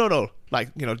like, no. Like,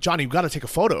 you know, Johnny, you got to take a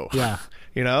photo. Yeah.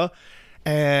 You know?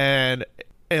 And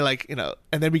like, you know,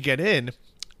 and then we get in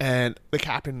and the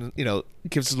captain, you know,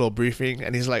 gives us a little briefing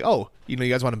and he's like, oh, you know,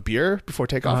 you guys want a beer before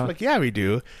takeoff? I'm like, yeah, we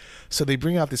do. So they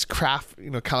bring out this craft, you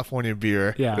know, California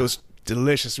beer. Yeah. It was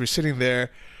delicious. We're sitting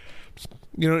there.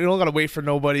 You know, you don't got to wait for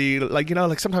nobody. Like, you know,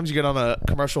 like sometimes you get on a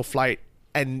commercial flight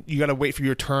and you got to wait for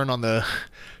your turn to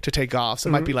take off. So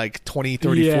it might be like 20,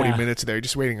 30, 40 minutes there. You're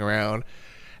just waiting around.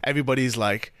 Everybody's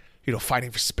like, you know,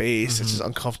 fighting for space. It's just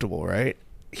uncomfortable, right?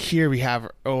 Here we have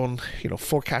our own, you know,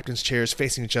 4 captain's chairs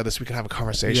facing each other so we can have a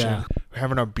conversation. Yeah. We're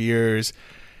having our beers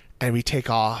and we take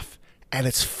off and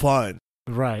it's fun.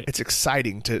 Right. It's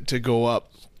exciting to go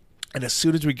up. And as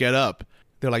soon as we get up,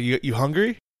 they're like, you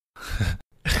hungry?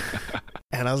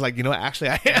 And I was like, you know,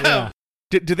 actually I am. Yeah.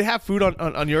 Did they have food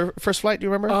on your first flight? Do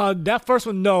you remember? That first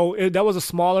one, no. That was a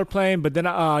smaller plane. But then,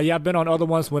 I've been on other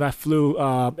ones when I flew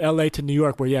L.A. to New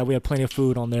York where, we had plenty of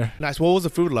food on there. Nice. What was the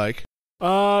food like?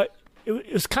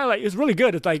 It was kind of like, it was really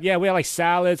good. It's like, we had like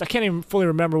salads. I can't even fully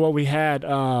remember what we had.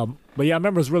 But yeah, I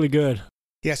remember it was really good.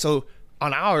 Yeah, so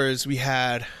on ours, we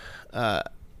had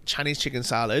Chinese chicken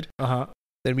salad.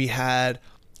 Then we had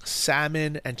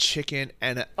salmon and chicken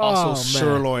and also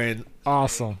sirloin.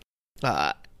 Awesome.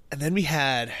 And then we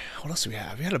had, what else do we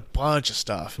have? We had a bunch of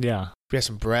stuff. Yeah. We had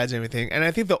some breads and everything. And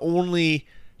I think the only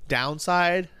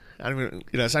downside, I don't even,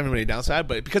 you know, it's not even really a downside,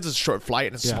 but because it's a short flight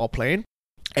and it's a small plane,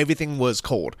 everything was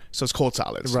cold. So it's cold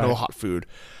salads, no hot food.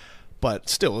 But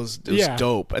still, it was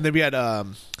dope. And then we had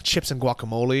chips and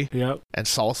guacamole and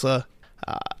salsa.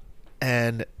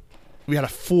 And we had a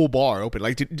full bar open.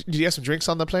 Like, did you have some drinks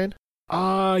on the plane?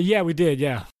 Yeah, we did,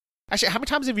 yeah. Actually, how many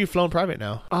times have you flown private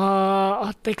now?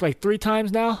 I think like 3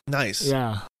 times now. Nice.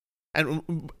 Yeah.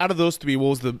 And out of those 3, what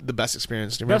was the best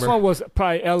experience? Do you remember? Best one was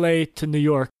probably L.A. to New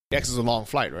York. Yeah, 'cause it was a long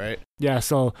flight, right? Yeah,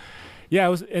 so,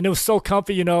 it was so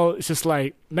comfy, you know. It's just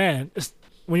like, man,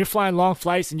 when you're flying long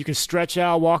flights and you can stretch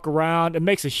out, walk around, it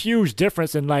makes a huge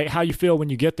difference in like how you feel when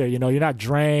you get there. You know, you're not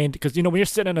drained because, you know, when you're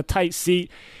sitting in a tight seat,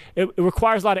 it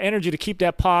requires a lot of energy to keep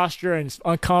that posture and it's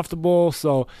uncomfortable.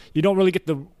 So you don't really get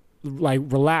to like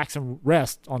relax and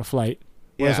rest on a flight.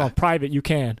 Whereas on private, you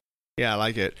can. Yeah, I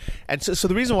like it. And so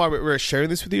the reason why we're sharing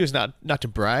this with you is not to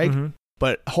brag,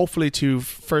 but hopefully to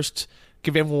first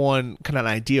give everyone kind of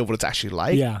an idea of what it's actually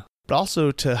like. Yeah. But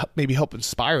also to maybe help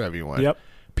inspire everyone. Yep.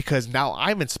 Because now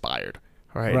I'm inspired.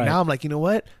 Right? Right. Now I'm like, you know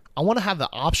what? I want to have the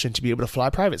option to be able to fly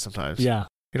private sometimes. Yeah.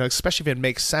 You know, especially if it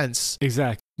makes sense.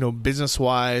 Exactly. You know, business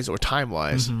wise or time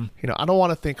wise. You know, I don't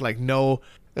want to think like no,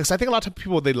 because I think a lot of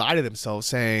people, they lie to themselves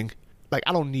saying like,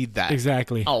 I don't need that.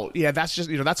 Exactly. Oh yeah, that's just,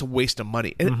 you know, that's a waste of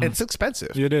money. And it's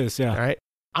expensive. It is. Yeah. Right.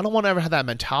 I don't want to ever have that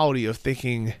mentality of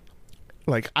thinking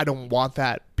like, I don't want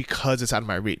that because it's out of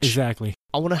my reach. Exactly.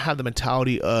 I want to have the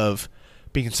mentality of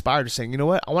being inspired to saying, you know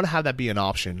what, I want to have that be an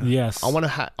option. Yes.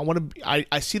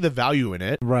 I see the value in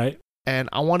it. Right. And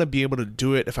I want to be able to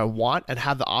do it if I want and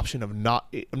have the option of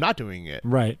not doing it.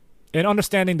 Right. And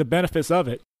understanding the benefits of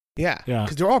it. Yeah. Yeah.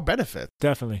 Because there are benefits.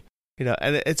 Definitely. You know,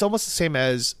 and it's almost the same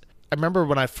as, I remember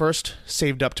when I first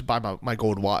saved up to buy my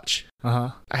gold watch.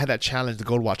 I had that challenge, the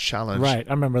gold watch challenge. Right.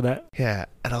 I remember that. Yeah.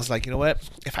 And I was like, you know what?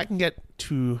 If I can get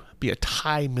to be a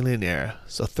Thai millionaire,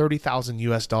 so $30,000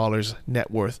 US net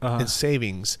worth in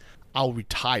savings, I'll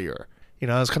retire. You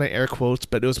know, it was kind of air quotes,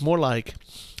 but it was more like,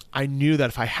 I knew that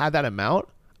if I had that amount,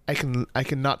 I can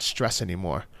not stress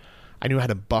anymore. I knew I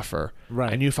had a buffer.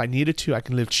 Right. I knew if I needed to, I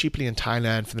can live cheaply in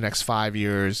Thailand for the next 5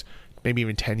 years, maybe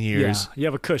even 10 years. Yeah. You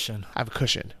have a cushion. I have a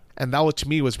cushion. And that, to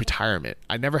me, was retirement.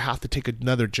 I never have to take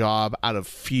another job out of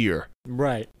fear.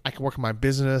 Right. I can work on my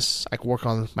business. I can work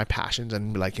on my passions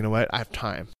and be like, you know what? I have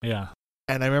time. Yeah.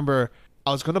 And I remember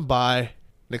I was going to buy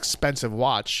an expensive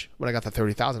watch when I got the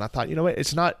 $30,000. I thought, you know what?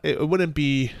 It wouldn't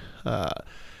be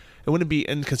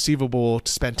inconceivable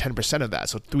to spend 10% of that.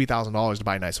 So $3,000 to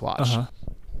buy a nice watch. And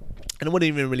it wouldn't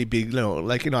even really be, you know,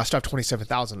 like, you know, I still have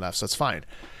 27,000 left, so it's fine.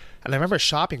 And I remember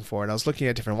shopping for it, and I was looking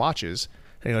at different watches,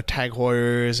 you know, Tag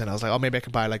Heuers, and I was like, oh, maybe I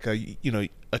could buy like a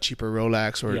cheaper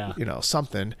Rolex or, you know,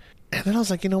 something. And then I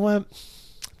was like, you know what?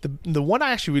 The one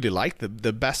I actually really liked,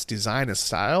 the best design and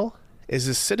style, is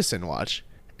this Citizen watch.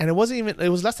 And it was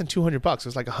less than $200. It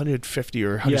was like $150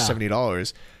 or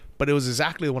 $170. But it was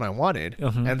exactly the one I wanted.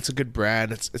 And it's a good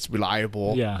brand. It's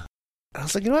reliable. Yeah. And I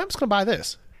was like, you know what? I'm just going to buy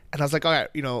this. And I was like, all right,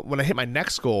 you know, when I hit my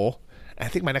next goal, I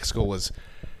think my next goal was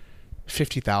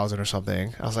 50,000 or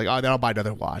something. I was like, oh, then I'll buy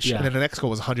another watch. Yeah. And then the next goal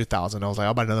was 100,000. I was like,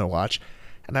 I'll buy another watch.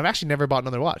 And I've actually never bought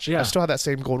another watch. Yeah. I still have that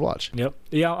same gold watch. Yep.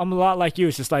 Yeah, I'm a lot like you.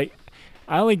 It's just like,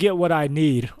 I only get what I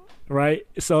need, right?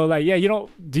 So like, yeah,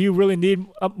 do you really need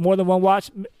more than one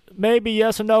watch? Maybe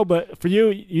yes or no, but for you,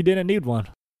 you didn't need one.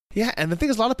 Yeah, and the thing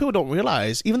is, a lot of people don't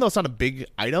realize, even though it's not a big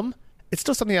item, it's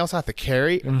still something else I have to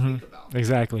carry and think about.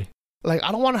 Exactly. Like,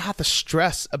 I don't want to have to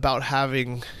stress about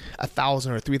having $1,000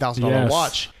 or $3,000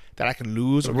 watch that I can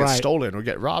lose or get stolen or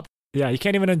get robbed. Yeah, you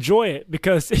can't even enjoy it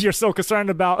because you're so concerned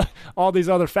about all these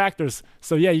other factors.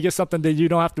 So yeah, you get something that you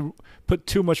don't have to put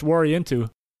too much worry into.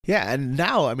 Yeah, and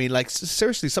now, I mean, like,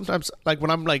 seriously, sometimes, like,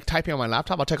 when I'm, like, typing on my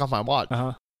laptop, I'll take off my watch.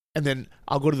 And then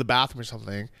I'll go to the bathroom or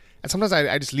something. And sometimes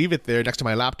I just leave it there next to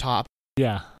my laptop.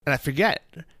 Yeah. And I forget.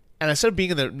 And instead of being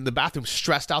in the bathroom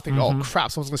stressed out, thinking, oh, crap,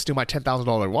 someone's going to steal my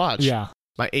 $10,000 watch,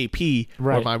 my AP,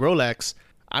 or my Rolex,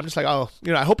 I'm just like, oh,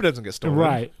 you know, I hope it doesn't get stolen.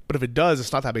 Right. But if it does,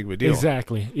 it's not that big of a deal.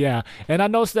 Exactly. Yeah. And I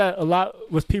noticed that a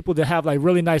lot with people that have, like,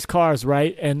 really nice cars,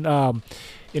 right? And,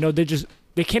 you know,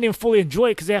 they can't even fully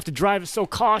enjoy it because they have to drive it so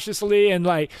cautiously. And,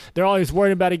 like, they're always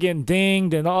worried about it getting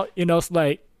dinged. And, all, you know, it's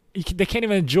like they can't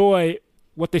even enjoy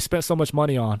what they spent so much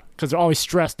money on because they're always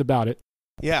stressed about it.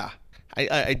 Yeah.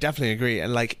 I definitely agree.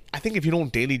 And, like, I think if you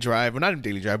don't daily drive, or not even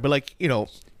daily drive, but, like, you know,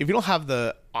 if you don't have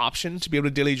the option to be able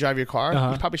to daily drive your car,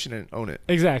 you probably shouldn't own it.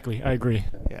 Exactly. I agree.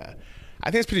 Yeah. I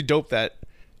think it's pretty dope that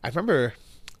I remember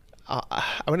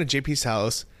I went to JP's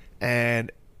house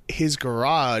and his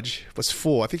garage was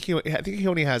full. I think he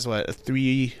only has, what, a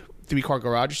three-car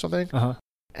garage or something?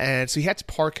 And so he had to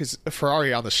park his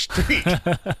Ferrari on the street.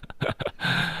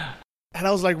 And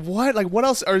I was like, what? Like, what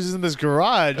else is in this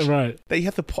garage that you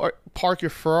have to park your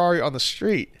Ferrari on the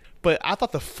street? But I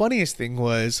thought the funniest thing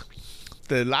was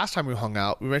the last time we hung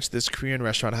out, we went to this Korean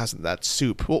restaurant that has that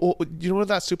soup. Do you know what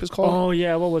that soup is called? Oh,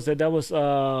 yeah. What was it? That was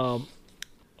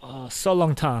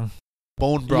Solongtang.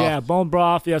 Bone broth. Yeah, bone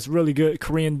broth. Yeah, it's really good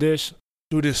Korean dish.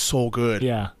 Dude, it's so good.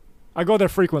 Yeah. I go there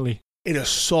frequently. It is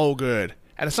so good.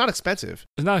 And it's not expensive.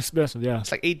 It's not expensive, yeah.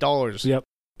 It's like $8. Yep.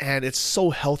 And it's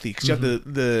so healthy because you have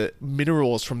the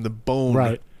minerals from the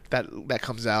bone that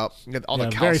comes out. You get all the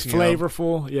calcium. Very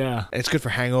flavorful, yeah. And it's good for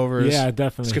hangovers. Yeah,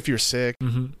 definitely. It's good for your sick.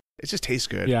 It just tastes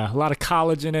good. Yeah, a lot of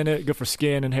collagen in it. Good for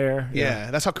skin and hair. Yeah,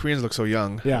 that's how Koreans look so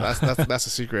young. Yeah. That's the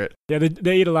secret. Yeah,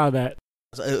 they eat a lot of that.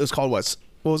 It was called what?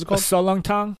 What was it called?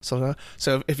 Solongtang.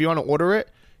 So if you want to order it,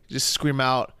 just scream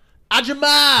out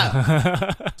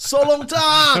Ajima! So long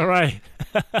time! Right.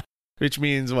 Which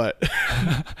means what?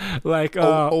 Like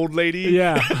old lady?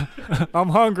 Yeah. I'm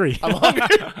hungry. I'm hungry.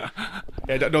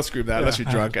 Yeah, don't scream that unless you're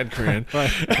drunk and Korean.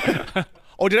 Right.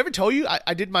 Oh, did I ever tell you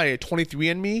I did my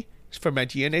 23andMe for my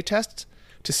DNA tests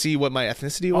to see what my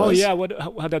ethnicity was? Oh yeah,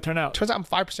 how'd that turn out? Turns out I'm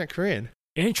 5% Korean.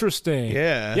 Interesting.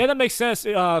 Yeah. Yeah, that makes sense.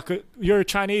 You're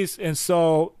Chinese, and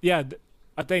so yeah,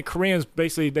 I think Koreans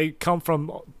basically they come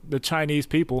from the Chinese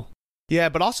people. Yeah,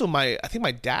 but also I think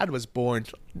my dad was born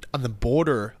on the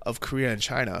border of Korea and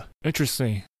China.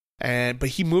 Interesting. But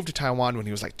he moved to Taiwan when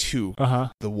he was like 2.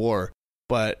 The war.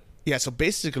 But yeah, so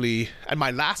basically, and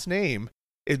my last name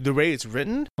is the way it's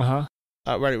written. Write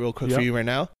it real quick for you right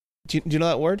now. Do you know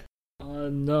that word?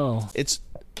 No. It's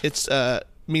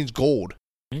means gold.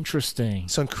 Interesting.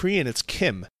 So in Korean, it's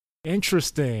Kim.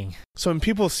 Interesting. So when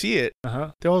people see it,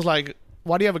 they're always like,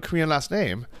 "Why do you have a Korean last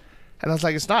name?" And I was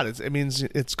like, "It's not. It means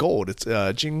it's gold. It's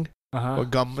Jing or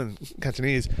gum in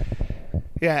Cantonese."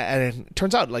 Yeah, and it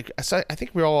turns out, like I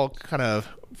think we're all kind of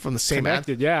from the same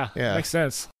connected. Yeah, makes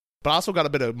sense. But I also got a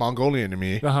bit of Mongolian in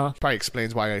me. Probably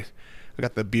explains why I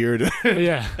got the beard.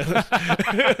 Yeah.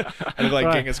 I look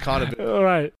like Genghis Khan a bit.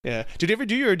 Right. Yeah. Did you ever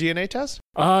do your DNA test?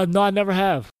 No, I never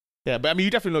have. Yeah, but I mean, you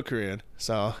definitely look Korean,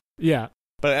 so. Yeah.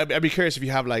 But I'd be curious if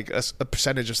you have like a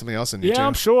percentage of something else in you too. Yeah,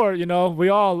 I'm sure. We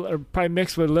all are probably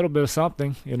mixed with a little bit of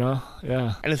something.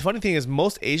 Yeah. And the funny thing is,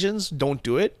 most Asians don't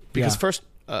do it because first,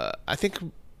 I think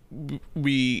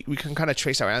we can kind of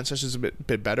trace our ancestors a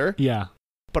bit better. Yeah.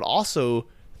 But also,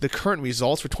 the current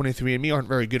results for 23andMe aren't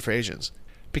very good for Asians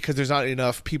because there's not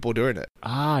enough people doing it.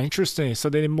 Interesting. So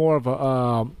they need more of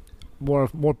a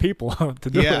more people to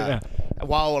do it. Yeah.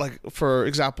 While, like, for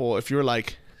example, if you're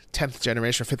like 10th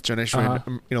generation or 5th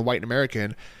generation, white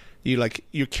American,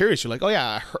 you're curious. You're like, oh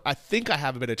yeah, I think I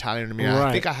have a bit of Italian in me. Right.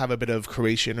 I think I have a bit of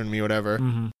Croatian in me, whatever.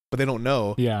 But they don't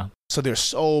know. Yeah. So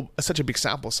there's such a big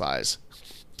sample size.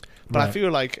 But I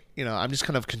feel like, I'm just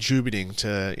kind of contributing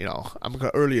to, I'm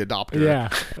an early adopter. Yeah,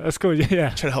 that's cool.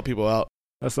 Yeah. Try to help people out.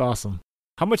 That's awesome.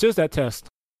 How much is that test?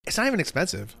 It's not even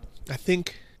expensive. I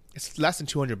think it's less than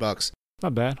 $200.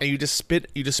 Not bad. And you just spit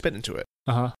into it.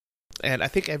 And I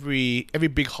think every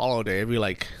big holiday, every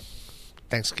like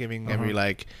Thanksgiving, every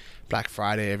like Black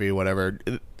Friday, every whatever,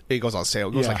 it goes on sale.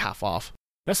 It goes like half off.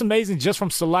 That's amazing. Just from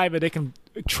saliva, they can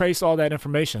trace all that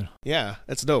information. Yeah,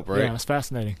 it's dope, right? Yeah, it's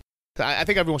fascinating. I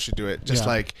think everyone should do it. Just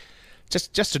like,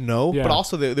 just to know. Yeah. But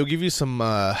also they'll give you some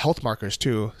health markers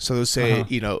too. So they'll say,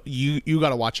 you got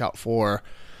to watch out for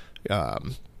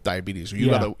diabetes, or you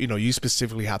gotta, you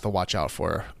specifically have to watch out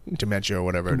for dementia or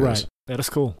whatever it is. Yeah, that's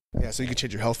cool. Yeah, so you can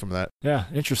change your health from that. Yeah,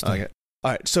 interesting. I like it.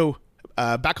 All right, so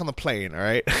back on the plane. All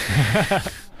right.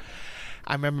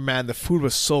 I remember, man, the food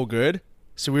was so good.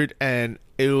 So weird, and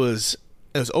it was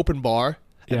open bar.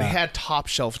 And they had top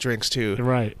shelf drinks too.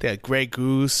 Right. They had Grey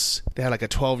Goose. They had like a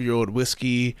 12-year-old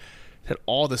whiskey. They had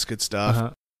all this good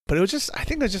stuff. But it was I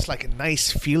think it was just like a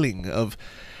nice feeling of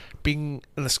being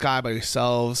in the sky by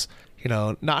yourselves,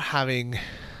 not having,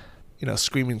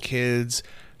 screaming kids,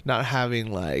 not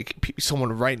having like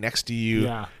someone right next to you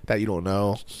that you don't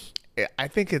know. I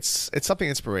think it's something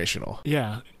inspirational.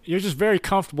 Yeah. You're just very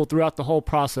comfortable throughout the whole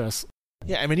process.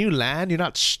 Yeah, and when you land, you're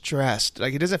not stressed.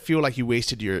 Like, it doesn't feel like you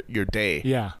wasted your day.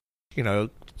 Yeah.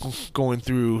 Going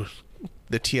through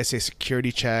the TSA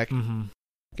security check.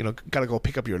 Gotta go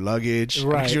pick up your luggage.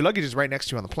 Right. Because your luggage is right next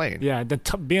to you on the plane. Yeah,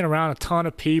 being around a ton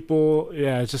of people,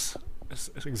 it's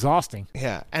exhausting.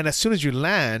 Yeah, and as soon as you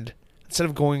land, instead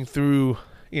of going through,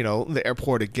 the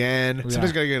airport again, sometimes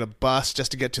you gotta get a bus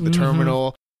just to get to the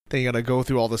terminal. Then you gotta go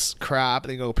through all this crap.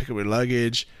 Then you go pick up your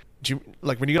luggage. When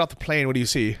you get off the plane, what do you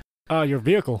see? Your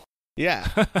vehicle. Yeah.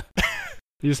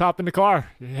 You just hop in the car.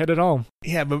 You're headed home.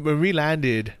 Yeah, but when we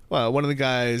landed, well, one of the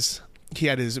guys, he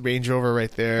had his Range Rover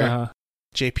right there.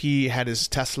 JP had his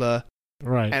Tesla.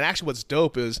 Right. And actually what's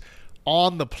dope is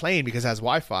on the plane, because it has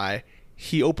Wi-Fi,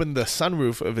 he opened the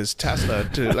sunroof of his Tesla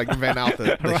to like vent out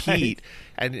the heat.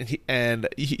 And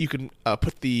you can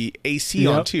put the AC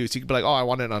on too. So you can be like, oh, I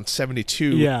want it on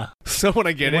 72. Yeah. So when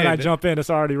I jump in, it's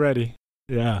already ready.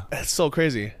 Yeah. It's so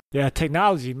crazy. Yeah,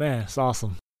 technology, man, it's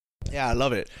awesome. Yeah, I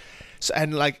love it. So,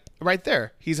 and like right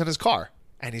there, he's in his car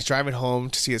and he's driving home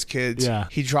to see his kids. Yeah.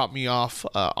 He dropped me off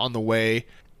on the way.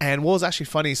 And what was actually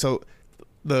funny, so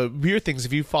the weird things,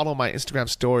 if you follow my Instagram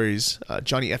stories,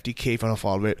 Johnny FDK, if I don't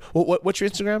follow it, what's your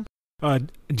Instagram?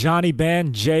 Johnny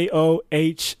Ban,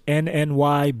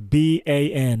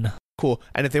 JohnnyBan. Cool.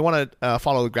 And if they want to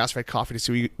follow Grass Fed Coffee to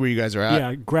see where you guys are at.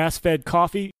 Yeah, Grass Fed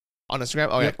Coffee. On Instagram?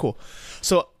 Oh, yeah, cool.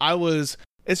 So I was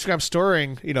Instagram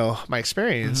storing, my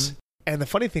experience. And the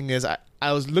funny thing is, I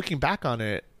was looking back on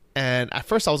it, And at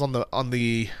first I was on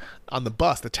the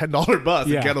bus, the $10 bus,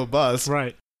 the ghetto bus.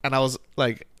 Right. And I was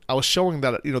showing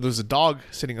that, there's a dog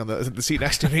sitting on the seat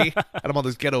next to me, and I'm on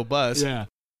this ghetto bus. Yeah.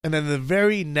 And then the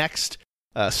very next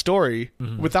story,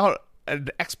 without an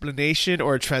explanation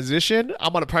or a transition,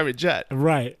 I'm on a private jet.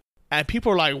 Right. And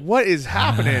people are like, what is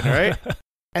happening, right?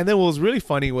 And then what was really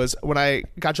funny was when I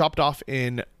got dropped off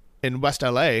in West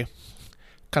LA,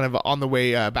 kind of on the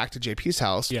way back to JP's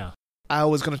house, I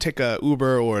was going to take a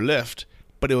Uber or a Lyft,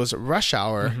 but it was rush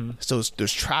hour, so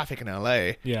there's traffic in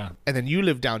LA. Yeah. And then you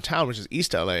live downtown, which is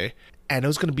East LA, and it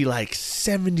was going to be like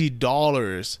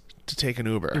 $70 to take an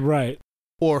Uber. Right.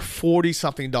 Or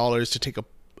 $40-something to take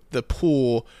the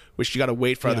pool, which you got to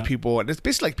wait for other people. And it's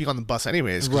basically like being on the bus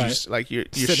anyways. Right. You're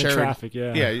sitting sharing in traffic,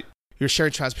 Yeah, you're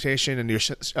sharing transportation and you're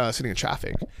sitting in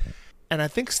traffic. And I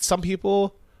think some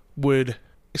people would,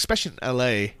 especially in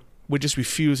LA, would just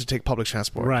refuse to take public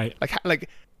transport. Right. Like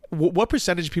what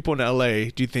percentage of people in LA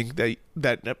do you think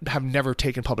that have never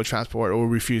taken public transport or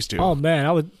refused to? Oh man,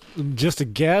 I would just a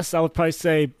guess. I would probably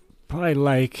say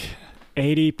like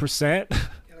 80%.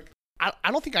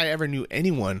 I don't think I ever knew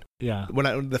anyone. Yeah.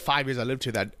 When the 5 years I lived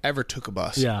here that ever took a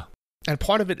bus. Yeah. And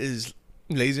part of it is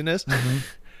laziness.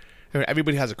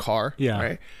 Everybody has a car. Yeah.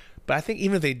 Right. But I think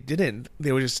even if they didn't,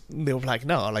 they were like,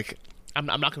 no, like I'm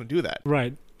not going to do that.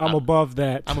 Right. I'm above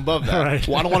that. I'm above that. Right.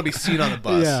 Well, I don't want to be seen on the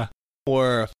bus. Yeah.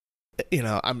 Or, I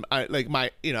don't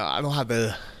have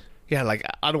the,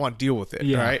 I don't want to deal with it.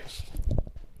 Yeah. Right.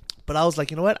 But I was like,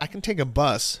 you know what? I can take a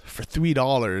bus for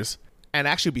 $3 and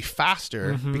actually be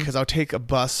faster because I'll take a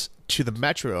bus to the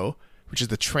metro, which is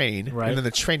the train, and then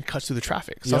the train cuts through the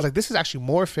traffic. So I was like, this is actually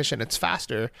more efficient. It's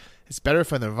faster. It's better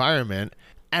for the environment,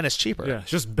 and it's cheaper. Yeah,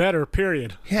 it's just better,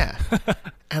 period. Yeah.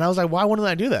 And I was like, why wouldn't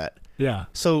I do that? Yeah.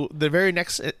 So the very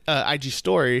next IG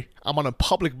story, I'm on a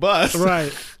public bus.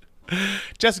 Right.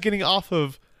 Just getting off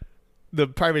of the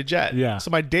private jet. Yeah.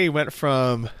 So my day went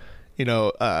from,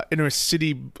 inner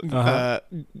city, the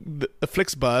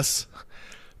Flixbus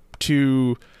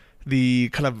to the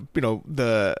kind of,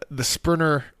 the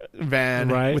Sprinter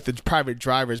van with the private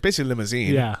drivers, basically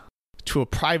limousine. Yeah. To a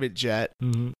private jet,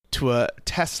 to a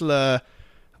Tesla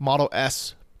Model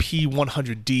S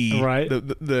P100D, right?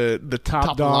 The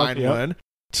top dog, line one,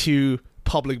 to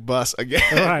public bus again.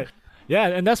 Right. Yeah,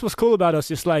 and that's what's cool about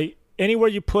us. It's like anywhere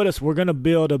you put us, we're gonna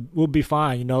we'll be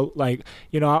fine.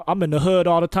 I'm in the hood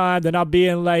all the time. Then I'll be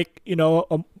in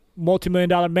a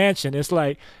multi-million-dollar mansion. It's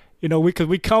like,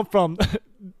 we come from,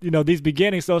 these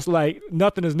beginnings. So it's like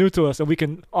nothing is new to us, and we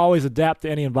can always adapt to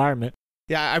any environment.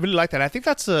 Yeah, I really like that. I think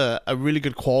that's a really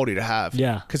good quality to have.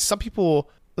 Yeah. Because some people,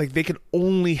 they can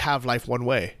only have life one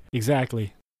way.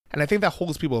 Exactly. And I think that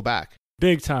holds people back.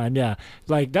 Big time, yeah.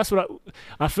 Like, that's what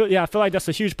I feel. Yeah, I feel like that's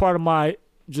a huge part of my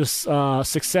just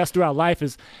success throughout life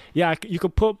is, you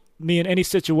could put me in any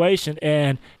situation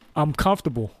and I'm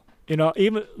comfortable.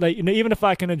 Even if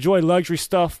I can enjoy luxury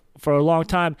stuff for a long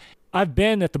time, I've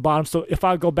been at the bottom. So if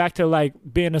I go back to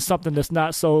being in something that's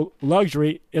not so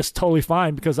luxury, it's totally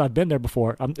fine because I've been there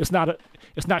before. It's not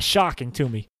shocking to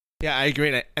me. Yeah, I agree.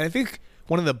 And I think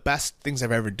one of the best things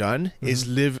I've ever done is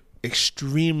live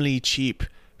extremely cheap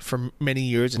for many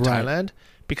years in Thailand,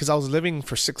 because I was living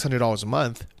for $600 a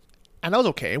month, and that was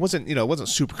okay. It wasn't, it wasn't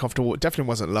super comfortable. It definitely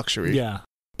wasn't luxury. Yeah.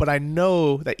 But I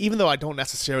know that even though I don't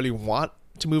necessarily want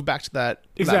to move back to that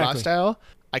lifestyle,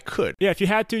 I could. Yeah, if you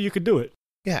had to, you could do it.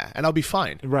 Yeah, and I'll be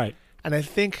fine. Right. And I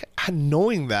think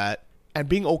knowing that and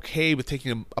being okay with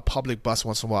taking a public bus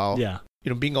once in a while,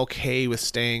 being okay with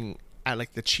staying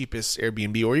at the cheapest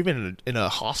Airbnb or even in a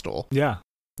hostel. Yeah.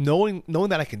 Knowing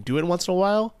that I can do it once in a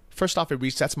while, first off, it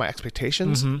resets my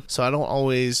expectations, so I don't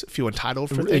always feel entitled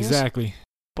for things. Exactly.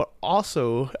 But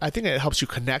also, I think it helps you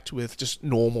connect with just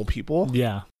normal people.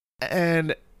 Yeah.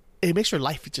 And it makes your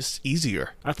life just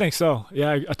easier. I think so.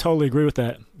 Yeah, I totally agree with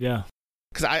that. Yeah.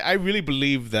 Because I really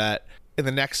believe that in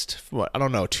the next,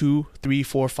 2, 3,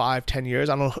 4, 5, 10 years,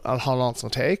 I don't know how long it's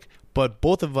going to take, but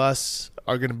both of us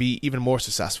are going to be even more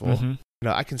successful.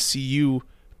 I can see you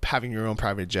having your own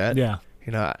private jet. Yeah.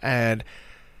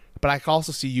 But I can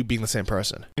also see you being the same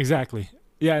person. Exactly.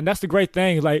 Yeah, and that's the great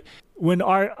thing. Like when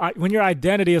your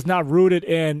identity is not rooted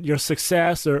in your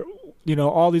success or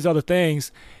all these other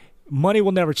things, money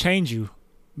will never change you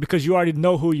because you already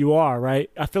know who you are, right?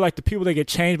 I feel like the people that get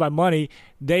changed by money,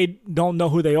 they don't know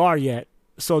who they are yet,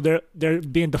 so they're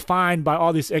being defined by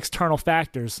all these external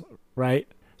factors, right?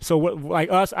 So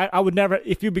like us, I would never,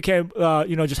 if you became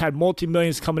just had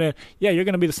multi-millions coming in, you're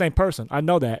gonna be the same person. I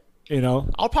know that.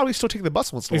 I'll probably still take the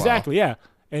bus once in a while. Exactly, yeah.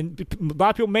 And a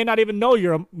lot of people may not even know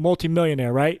you're a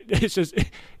multimillionaire, right? It's just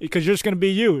because you're just going to be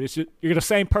you. You're the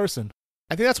same person.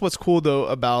 I think that's what's cool, though,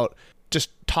 about just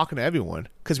talking to everyone.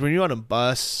 Because when you're on a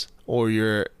bus or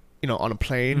you're, on a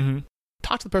plane,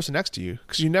 talk to the person next to you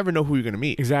because you never know who you're going to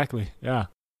meet. Exactly. Yeah.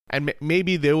 And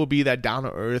maybe there will be that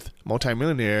down-to-earth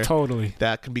multimillionaire Totally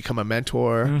that can become a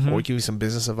mentor or give you some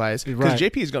business advice. Because Right.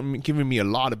 JP has given me a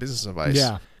lot of business advice.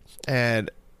 Yeah. And,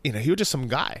 he was just some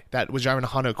guy that was driving a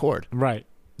Honda Accord. Right.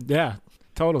 Yeah.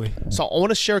 Totally. So I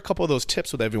want to share a couple of those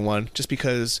tips with everyone just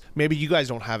because maybe you guys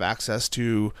don't have access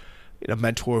to a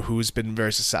mentor who's been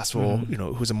very successful,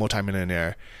 who's a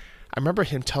multimillionaire. I remember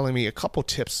him telling me a couple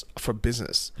tips for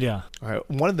business. Yeah. All right.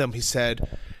 One of them, he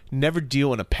said, never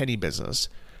deal in a penny business.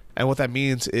 And what that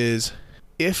means is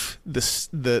if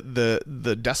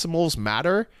the decimals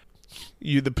matter,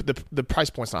 the price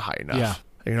point's not high enough.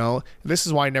 Yeah. This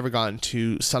is why I never got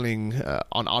into selling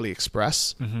on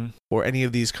AliExpress or any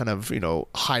of these kind of,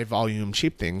 high volume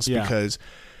cheap things because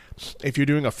if you're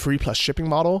doing a free plus shipping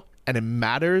model and it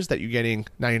matters that you're getting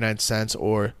 99 cents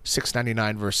or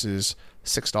 $6.99 versus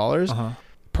 $6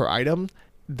 per item,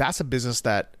 that's a business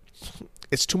that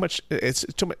it's too much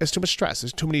stress.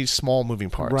 There's too many small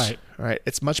moving parts. Right.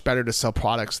 It's much better to sell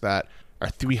products that are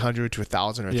 $300 to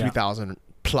 $1,000 or $3,000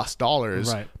 plus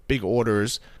dollars, big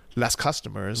orders, less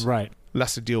customers,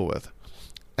 less to deal with.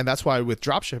 And that's why with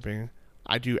drop shipping,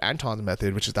 I do Anton's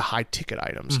method, which is the high ticket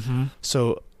items.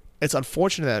 So it's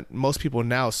unfortunate that most people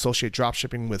now associate drop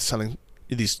shipping with selling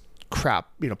these crap,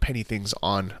 penny things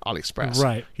on AliExpress.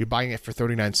 Right. You're buying it for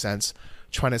 39 cents,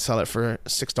 trying to sell it for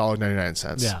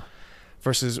 $6.99. Yeah.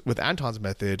 Versus with Anton's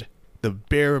method, the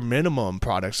bare minimum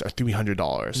products are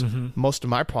 $300. Most of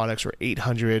my products are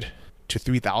 $800 to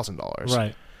 $3,000.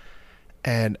 Right.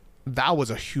 And that was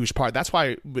a huge part. That's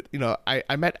why,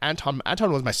 I met Anton.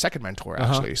 Anton was my second mentor,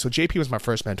 actually. So JP was my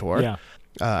first mentor.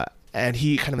 Yeah. And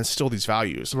he kind of instilled these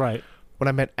values. Right. When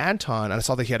I met Anton, and I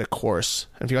saw that he had a course,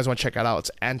 and if you guys want to check that out,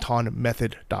 it's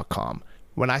antonmethod.com.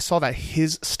 When I saw that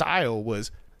his style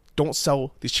was don't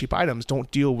sell these cheap items, don't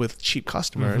deal with cheap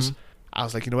customers, I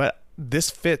was like, you know what? This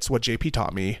fits what JP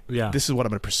taught me. Yeah. This is what I'm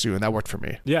going to pursue, and that worked for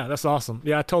me. Yeah, that's awesome.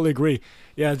 Yeah, I totally agree.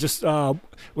 Yeah, just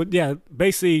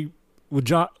basically what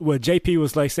JP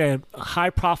was like saying, high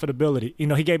profitability.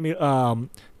 He gave me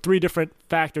 3 different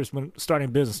factors when starting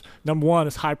a business. Number 1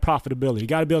 is high profitability. You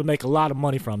got to be able to make a lot of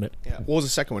money from it. Yeah. What was the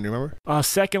second one? Do you remember?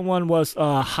 Second one was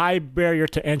high barrier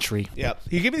to entry. Yeah.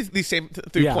 He gave me these same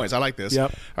 3 points. I like this.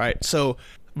 Yep. All right. So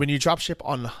when you drop ship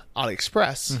on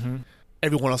AliExpress,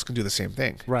 everyone else can do the same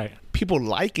thing. Right. People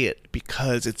like it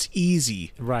because it's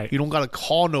easy. Right. You don't got to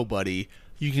call nobody.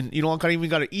 You don't even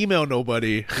got to email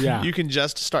nobody. Yeah. You can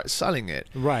just start selling it.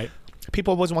 Right.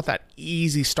 People always want that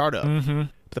easy startup.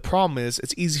 The problem is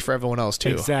it's easy for everyone else too.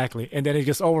 Exactly. And then it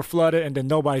gets overflooded and then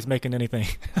nobody's making anything.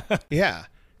 Yeah.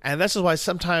 And this is why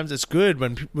sometimes it's good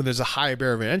when there's a high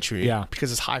barrier of entry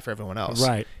because it's high for everyone else.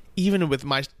 Right. Even with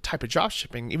my type of drop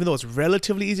shipping, even though it's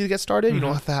relatively easy to get started, you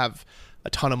don't have to have a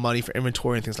ton of money for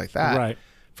inventory and things like that. Right.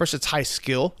 First, it's high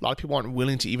skill. A lot of people aren't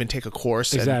willing to even take a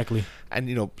course. Exactly. And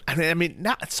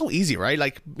now it's so easy, right?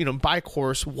 Like, buy a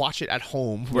course, watch it at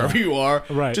home, wherever you are.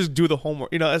 Right. Just do the homework.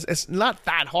 It's not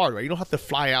that hard, right? You don't have to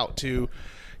fly out to,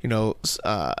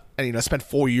 spend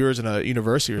 4 years in a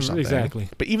university or something. Exactly.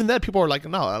 But even then, people are like,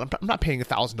 no, I'm not paying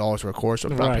 $1,000 for a course. Or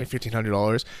I'm not paying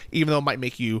 $1,500, even though it might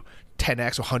make you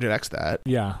 10x or 100x that.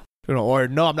 Yeah. Or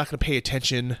no, I'm not going to pay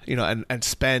attention, and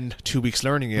spend 2 weeks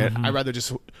learning it. I rather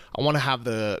I want to have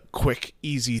the quick,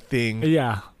 easy thing.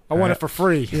 Yeah. I want it for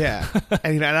free. Yeah.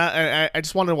 And I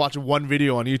just wanted to watch one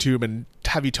video on YouTube and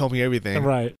have you tell me everything.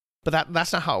 Right. But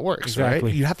that's not how it works,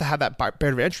 Exactly. right? You have to have that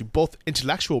barrier of entry, both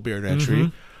intellectual barrier of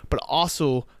entry, but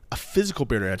also a physical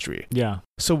barrier of entry. Yeah.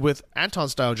 So with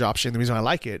Anton's style dropshipping, the reason I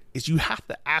like it is you have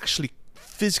to actually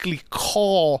physically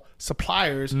call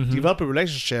suppliers, develop a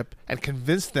relationship, and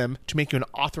convince them to make you an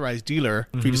authorized dealer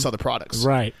for you to sell the products.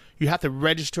 Right. You have to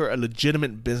register a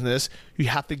legitimate business. You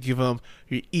have to give them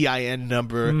your EIN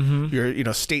number,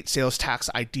 your state sales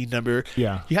tax ID number.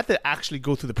 Yeah. You have to actually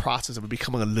go through the process of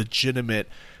becoming a legitimate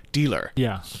dealer.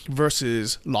 Yeah.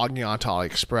 Versus logging onto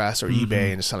AliExpress or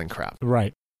eBay and selling crap.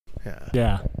 Right. Yeah.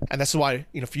 Yeah. And that's why,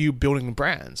 for you building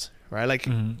brands, right? Like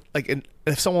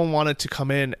if someone wanted to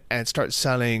come in and start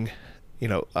selling,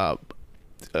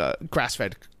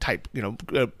 grass-fed type,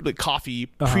 like coffee,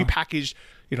 prepackaged,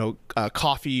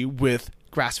 coffee with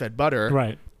grass-fed butter.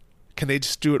 Right. Can they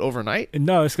just do it overnight?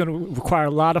 No, it's going to require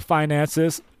a lot of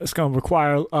finances. It's going to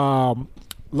require a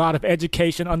lot of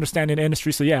education, understanding the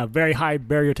industry. So yeah, very high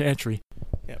barrier to entry.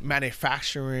 Yeah,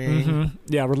 manufacturing.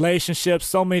 Yeah, relationships.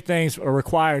 So many things are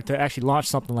required to actually launch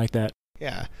something like that.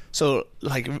 Yeah. So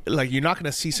like you're not going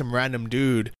to see some random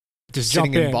dude Just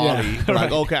sitting jump in Bali. Yeah. They're Right.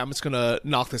 like, okay, I'm just gonna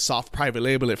knock this off, private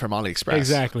label it from AliExpress.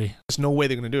 Exactly. There's no way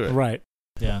they're gonna do it. Right.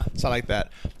 Yeah. It's not like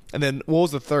that. And then what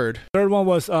was the third? Third one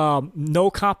was no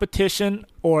competition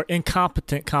or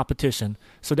incompetent competition.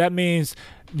 So that means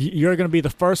you're going to be the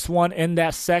first one in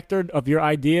that sector of your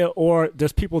idea, or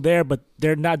there's people there, but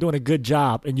they're not doing a good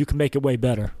job, and you can make it way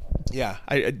better. Yeah,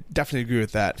 I definitely agree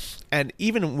with that. And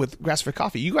even with grass-fed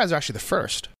coffee, you guys are actually the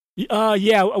first.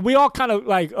 Yeah, we all kind of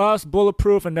like us,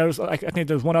 Bulletproof, and there's like I think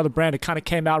there's one other brand that kind of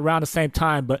came out around the same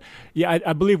time. But yeah,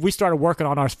 I believe we started working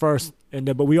on ours first,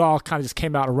 but we all kind of just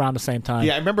came out around the same time.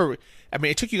 Yeah, I remember. I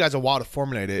mean, it took you guys a while to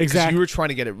formulate it. 'Cause Exactly. you were trying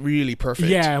to get it really perfect.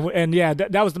 Yeah, and yeah,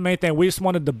 that was the main thing. We just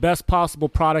wanted the best possible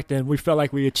product, and we felt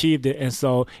like we achieved it. And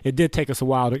so it did take us a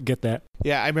while to get that.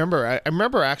 Yeah, I remember. I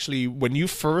remember actually when you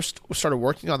first started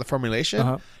working on the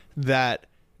formulation, that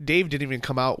Dave didn't even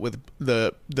come out with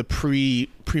the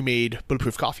pre-made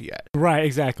Bulletproof coffee yet. Right,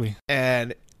 exactly.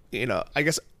 And I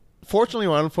guess fortunately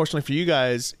or unfortunately for you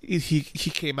guys, he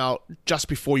came out just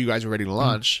before you guys were ready to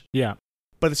launch. Yeah.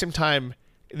 But at the same time,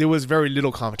 there was very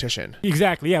little competition.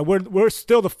 Exactly. Yeah, we're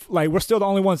still we're still the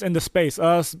only ones in the space.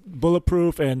 Us,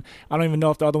 Bulletproof, and I don't even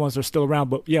know if the other ones are still around.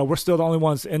 But yeah, we're still the only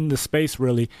ones in the space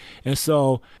really. And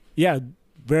so yeah,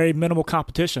 very minimal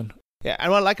competition. Yeah,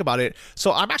 and what I like about it,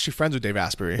 so I'm actually friends with Dave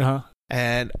Asprey.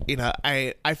 And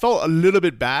I felt a little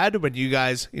bit bad when you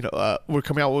guys were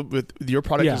coming out with your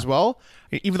product as well.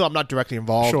 Even though I'm not directly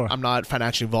involved, Sure. I'm not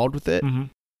financially involved with it.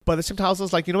 But at the same time, I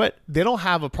was like, you know what? They don't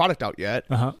have a product out yet,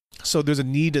 so there's a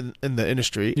need in the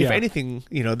industry. Yeah. If anything,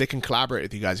 they can collaborate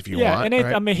with you guys if you Yeah, want. and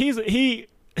right? I mean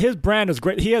his brand is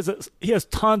great. He has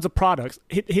tons of products.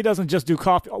 He doesn't just do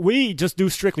coffee. We just do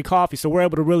strictly coffee, so we're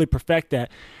able to really perfect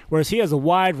that. Whereas he has a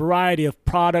wide variety of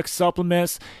products,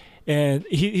 supplements, and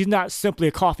he's not simply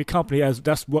a coffee company. As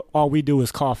that's what all we do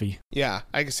is coffee. Yeah,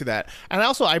 I can see that. And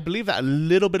also, I believe that a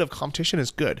little bit of competition is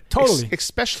good. Totally.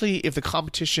 Especially if the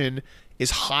competition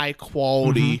is high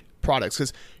quality products,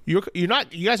 because you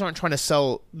guys aren't trying to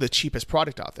sell the cheapest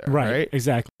product out there, right?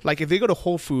 Exactly. Like if they go to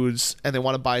Whole Foods and they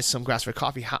want to buy some grass-fed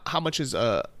coffee, how much is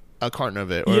a carton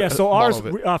of it? Or Yeah. So a ours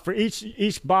bottle of it? for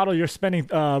each bottle you're spending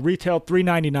retail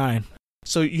 $3.99.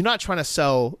 So you're not trying to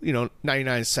sell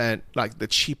 99-cent like the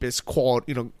cheapest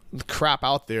quality crap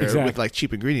out there with like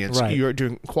cheap ingredients. Right. You're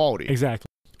doing quality, Exactly.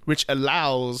 which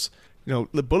allows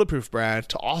the Bulletproof brand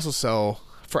to also sell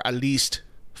for at least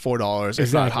 $4,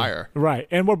 if not higher. Right.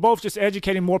 And we're both just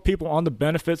educating more people on the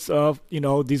benefits of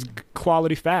these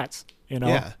quality fats.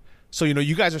 Yeah. So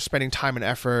you guys are spending time and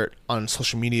effort on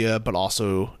social media, but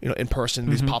also in person,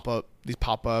 these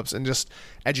pop-ups, and just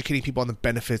educating people on the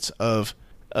benefits of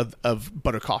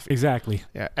butter coffee. Exactly.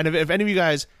 Yeah. And if any of you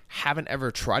guys haven't ever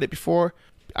tried it before,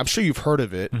 I'm sure you've heard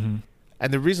of it. And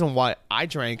the reason why I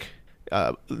drank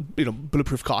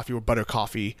Bulletproof coffee or butter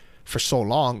coffee for so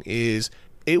long is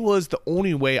it was the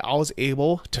only way I was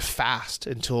able to fast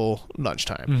until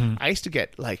lunchtime. I used to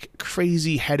get like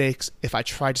crazy headaches if I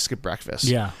tried to skip breakfast.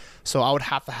 Yeah. So I would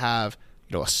have to have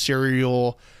a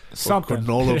cereal, Something. or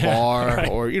granola bar, Right.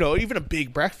 or even a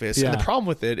big breakfast. Yeah. And the problem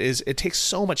with it is it takes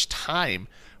so much time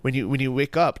when you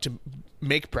wake up to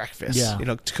make breakfast. Yeah.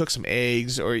 To cook some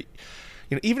eggs, or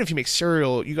even if you make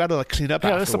cereal, you got to like clean up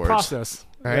Yeah, afterwards. that's a process.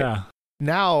 Right? Yeah.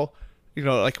 Now,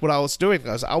 like what I was doing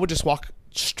was I would just walk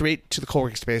straight to the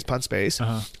co-working space, Pun Space.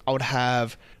 I would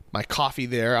have my coffee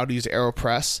there. I would use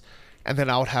AeroPress, and then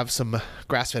I would have some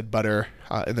grass-fed butter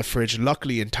in the fridge.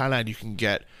 Luckily, in Thailand, you can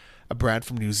get a brand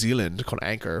from New Zealand called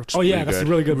Anchor. Which is That's a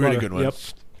really good butter. good one.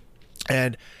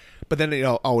 Yep. But then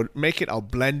I would make it, I'll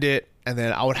blend it, and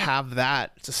then I would have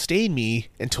that sustain me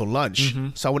until lunch.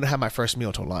 So I wouldn't have my first meal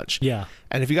until lunch. Yeah.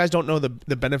 And if you guys don't know the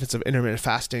benefits of intermittent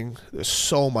fasting, there's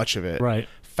so much of it. Right.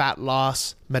 Fat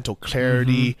loss, mental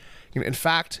clarity. In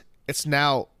fact, it's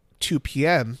now 2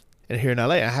 p.m. and here in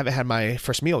LA, I haven't had my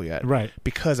first meal yet. Right.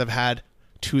 Because I've had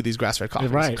 2 of these grass-fed coffees.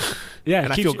 Right. Yeah.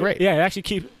 And I feel great. Yeah, it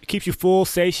actually keeps you full,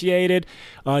 satiated.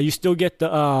 You still get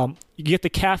the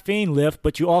caffeine lift,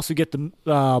 but you also get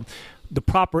the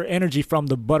proper energy from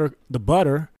the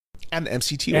butter And the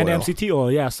MCT and oil. MCT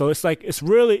oil. Yeah. So it's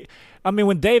really. I mean,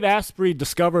 when Dave Asprey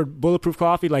discovered Bulletproof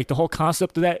coffee, like the whole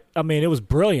concept of that, I mean, it was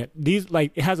brilliant.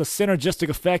 It has a synergistic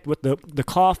effect with the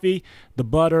coffee, the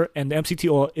butter, and the MCT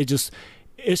oil.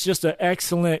 It's just an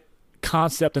excellent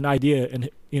concept and idea, and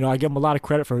I give him a lot of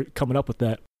credit for coming up with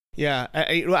that. Yeah,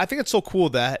 I think it's so cool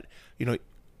that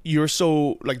you're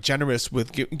so like generous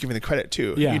with giving the credit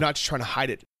too. Yeah. You're not just trying to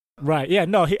hide it. Right. Yeah.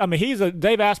 No.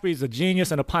 Dave Asprey is a genius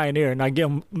and a pioneer, and I give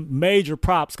him major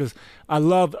props because I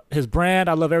love his brand.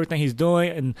 I love everything he's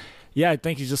doing, and yeah, I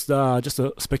think he's just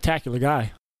a spectacular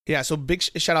guy. Yeah, so big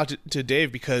shout out to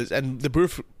Dave and the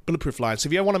Bulletproof line. So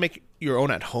if you ever want to make your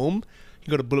own at home,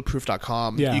 you go to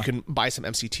bulletproof.com. Yeah. You can buy some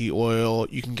MCT oil.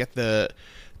 You can get the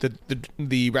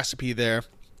recipe there.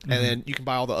 And then you can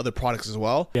buy all the other products as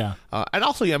well. Yeah. And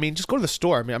also, I mean, just go to the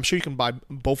store. I mean, I'm sure you can buy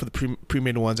both of the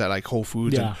pre-made ones at like Whole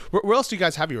Foods. Yeah. And where else do you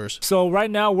guys have yours? So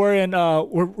right now we're in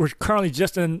we're currently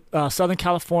just in Southern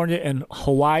California and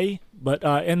Hawaii, but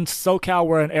in SoCal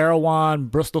we're in Erewhon,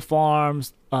 Bristol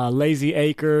Farms, Lazy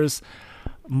Acres,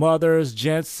 Mother's,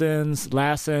 Jensen's,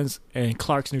 Lassen's, and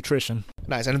Clark's Nutrition.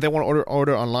 Nice. And if they want to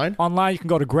order online? Online, you can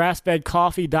go to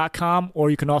grassfedcoffee.com,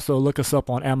 or you can also look us up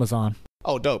on Amazon.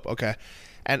 Oh, dope. Okay.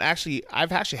 And actually,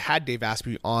 I've actually had Dave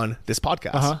Asprey on this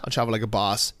podcast, on Travel Like a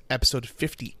Boss, episode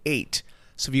 58.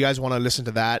 So if you guys want to listen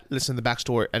to that, listen to the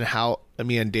backstory and how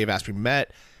me and Dave Asprey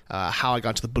met, how I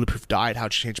got to the Bulletproof diet, how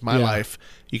it changed my life,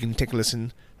 you can take a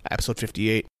listen at episode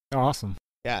 58. Awesome.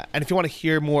 Yeah. And if you want to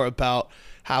hear more about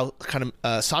how kind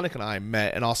of Sonic and I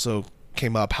met and also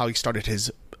came up, how he started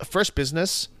his first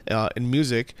business in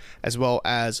music, as well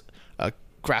as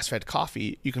Grass-Fed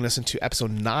Coffee, you can listen to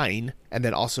episode 9 and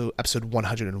then also episode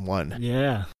 101.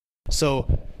 Yeah. So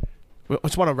I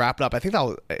just want to wrap it up. I think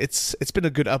it's been a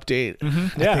good update.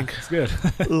 Mm-hmm. Yeah, I think it's good.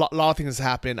 a lot of things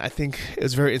happened. I think it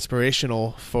was very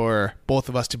inspirational for both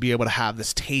of us to be able to have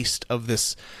this taste of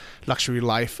this luxury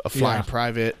life of flying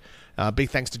private.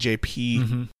 Big thanks to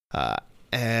JP,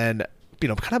 and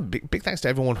kind of big thanks to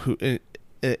everyone who.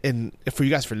 And for you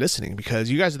guys for listening,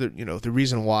 because you guys are the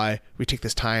reason why we take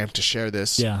this time to share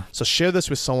this. Yeah. So share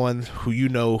this with someone who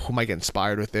who might get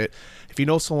inspired with it. If you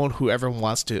know someone who ever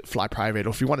wants to fly private, or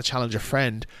if you want to challenge a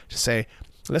friend to say,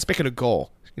 let's make it a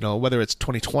goal, whether it's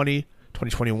 2020,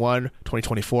 2021,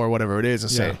 2024, whatever it is,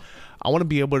 and say, I want to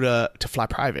be able to fly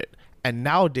private. And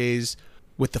nowadays,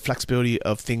 with the flexibility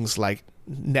of things like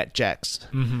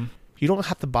NetJets, you don't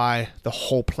have to buy the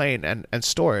whole plane and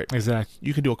store it. Exactly.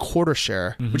 You can do a quarter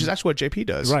share, which is actually what JP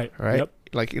does. Right. Yep.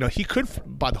 Like, he could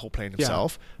buy the whole plane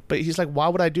himself, but he's like, why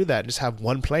would I do that and just have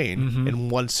one plane in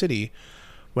one city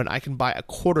when I can buy a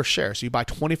quarter share? So you buy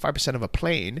 25% of a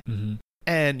plane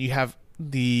and you have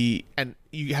the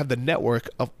network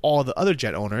of all the other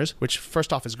jet owners, which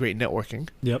first off is great networking.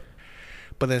 Yep.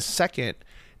 But then second,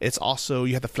 it's also,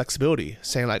 you have the flexibility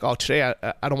saying like, oh, today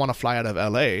I don't want to fly out of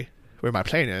LA where my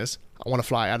plane is. I want to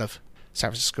fly out of San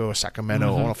Francisco or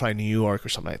Sacramento. I want to fly New York or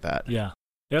something like that. Yeah.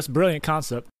 That's a brilliant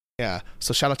concept. Yeah.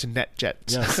 So shout out to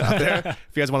NetJets out there.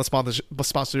 If you guys want to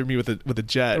sponsor me with a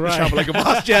jet, right. Travel Like a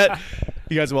Boss jet,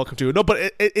 you guys are welcome to. No,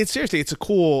 but it's seriously, it's a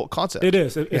cool concept. It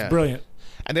is. It's brilliant.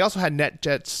 And they also had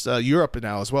NetJets Europe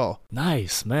now as well.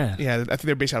 Nice, man. Yeah, I think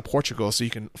they're based out of Portugal, so you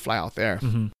can fly out there.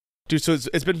 Dude, so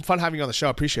it's been fun having you on the show.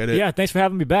 I appreciate it. Yeah, thanks for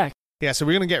having me back. Yeah, so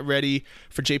we're going to get ready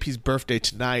for JP's birthday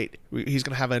tonight. He's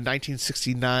going to have a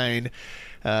 1960s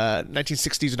or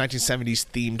 1970s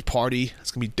themed party.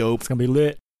 It's going to be dope. It's going to be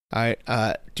lit. All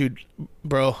right, dude,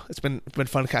 bro, it's been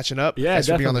fun catching up. Yeah, thanks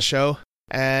for being on the show.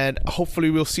 And hopefully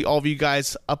we'll see all of you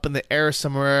guys up in the air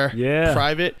somewhere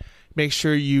private. Make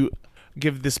sure you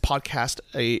give this podcast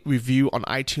a review on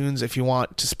iTunes. If you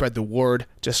want to spread the word,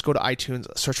 just go to iTunes,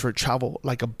 search for Travel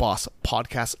Like a Boss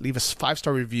podcast, leave us a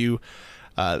 5-star review.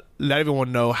 Let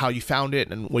everyone know how you found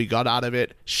it and what you got out of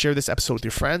it. Share this episode with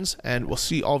your friends, and we'll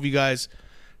see all of you guys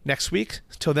next week.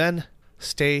 Till then,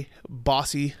 stay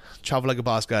bossy. Travel like a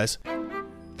boss, guys.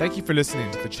 Thank you for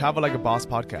listening to the Travel Like a Boss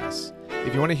podcast.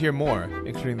 If you want to hear more,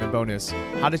 including the bonus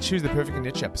How to Choose the Perfect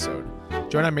Niche episode,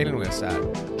 join our mailing list at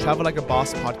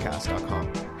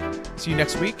travellikeabosspodcast.com. See you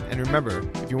next week, and remember,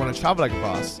 if you want to travel like a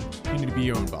boss, you need to be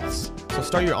your own boss. So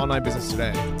start your online business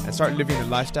today and start living the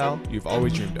lifestyle you've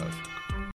always dreamed of.